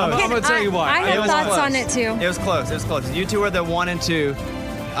was close. I'm going to tell you why. I It have was thoughts close. on it too. It was close. It was close. You two are the 1 and 2.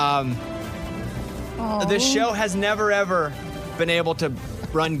 The show has never, ever been able to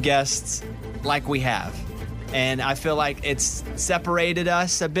run guests like we have. And I feel like it's separated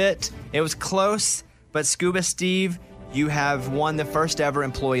us a bit. It was close, but Scuba Steve, you have won the first ever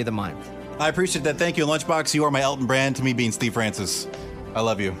Employee of the Month. I appreciate that. Thank you, Lunchbox. You are my Elton Brand to me being Steve Francis. I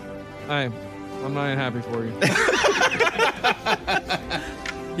love you. Hey, I'm not even happy for you.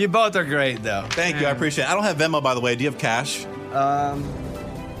 You both are great, though. Thank you. I appreciate it. I don't have Venmo, by the way. Do you have cash?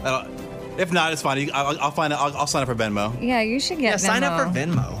 If not, it's fine. I'll find it. I'll sign up for Venmo. Yeah, you should get Sign up for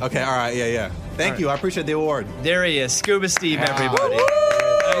Venmo. Venmo. Okay. All right. Yeah. Thank you. I appreciate the award. There he is. Scuba Steve, everybody.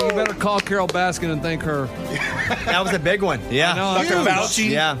 Hey, you better call Carol Baskin and thank her. That was a big one. Yeah. Dr. Fauci.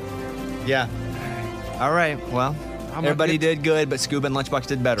 Yeah. All right. Well, everybody did good, but Scuba and Lunchbox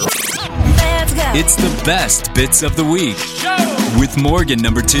did better. Let's go. It's the best bits of the week with Morgan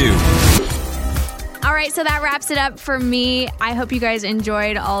number 2. All right, so that wraps it up for me. I hope you guys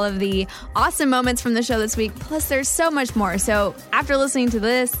enjoyed all of the awesome moments from the show this week. Plus, there's so much more. So after listening to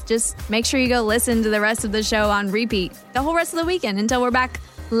this, just make sure you go listen to the rest of the show on repeat the whole rest of the weekend until we're back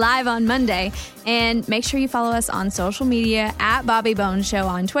live on Monday. And make sure you follow us on social media at Bobby Bones Show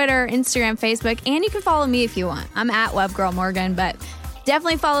on Twitter, Instagram, Facebook, and you can follow me if you want. I'm at WebGirlMorgan, but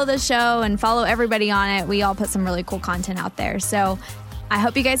definitely follow the show and follow everybody on it. We all put some really cool content out there. So I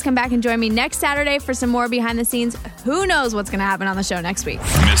hope you guys come back and join me next Saturday for some more behind the scenes. Who knows what's going to happen on the show next week?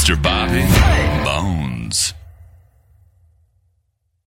 Mr. Bobby Bones.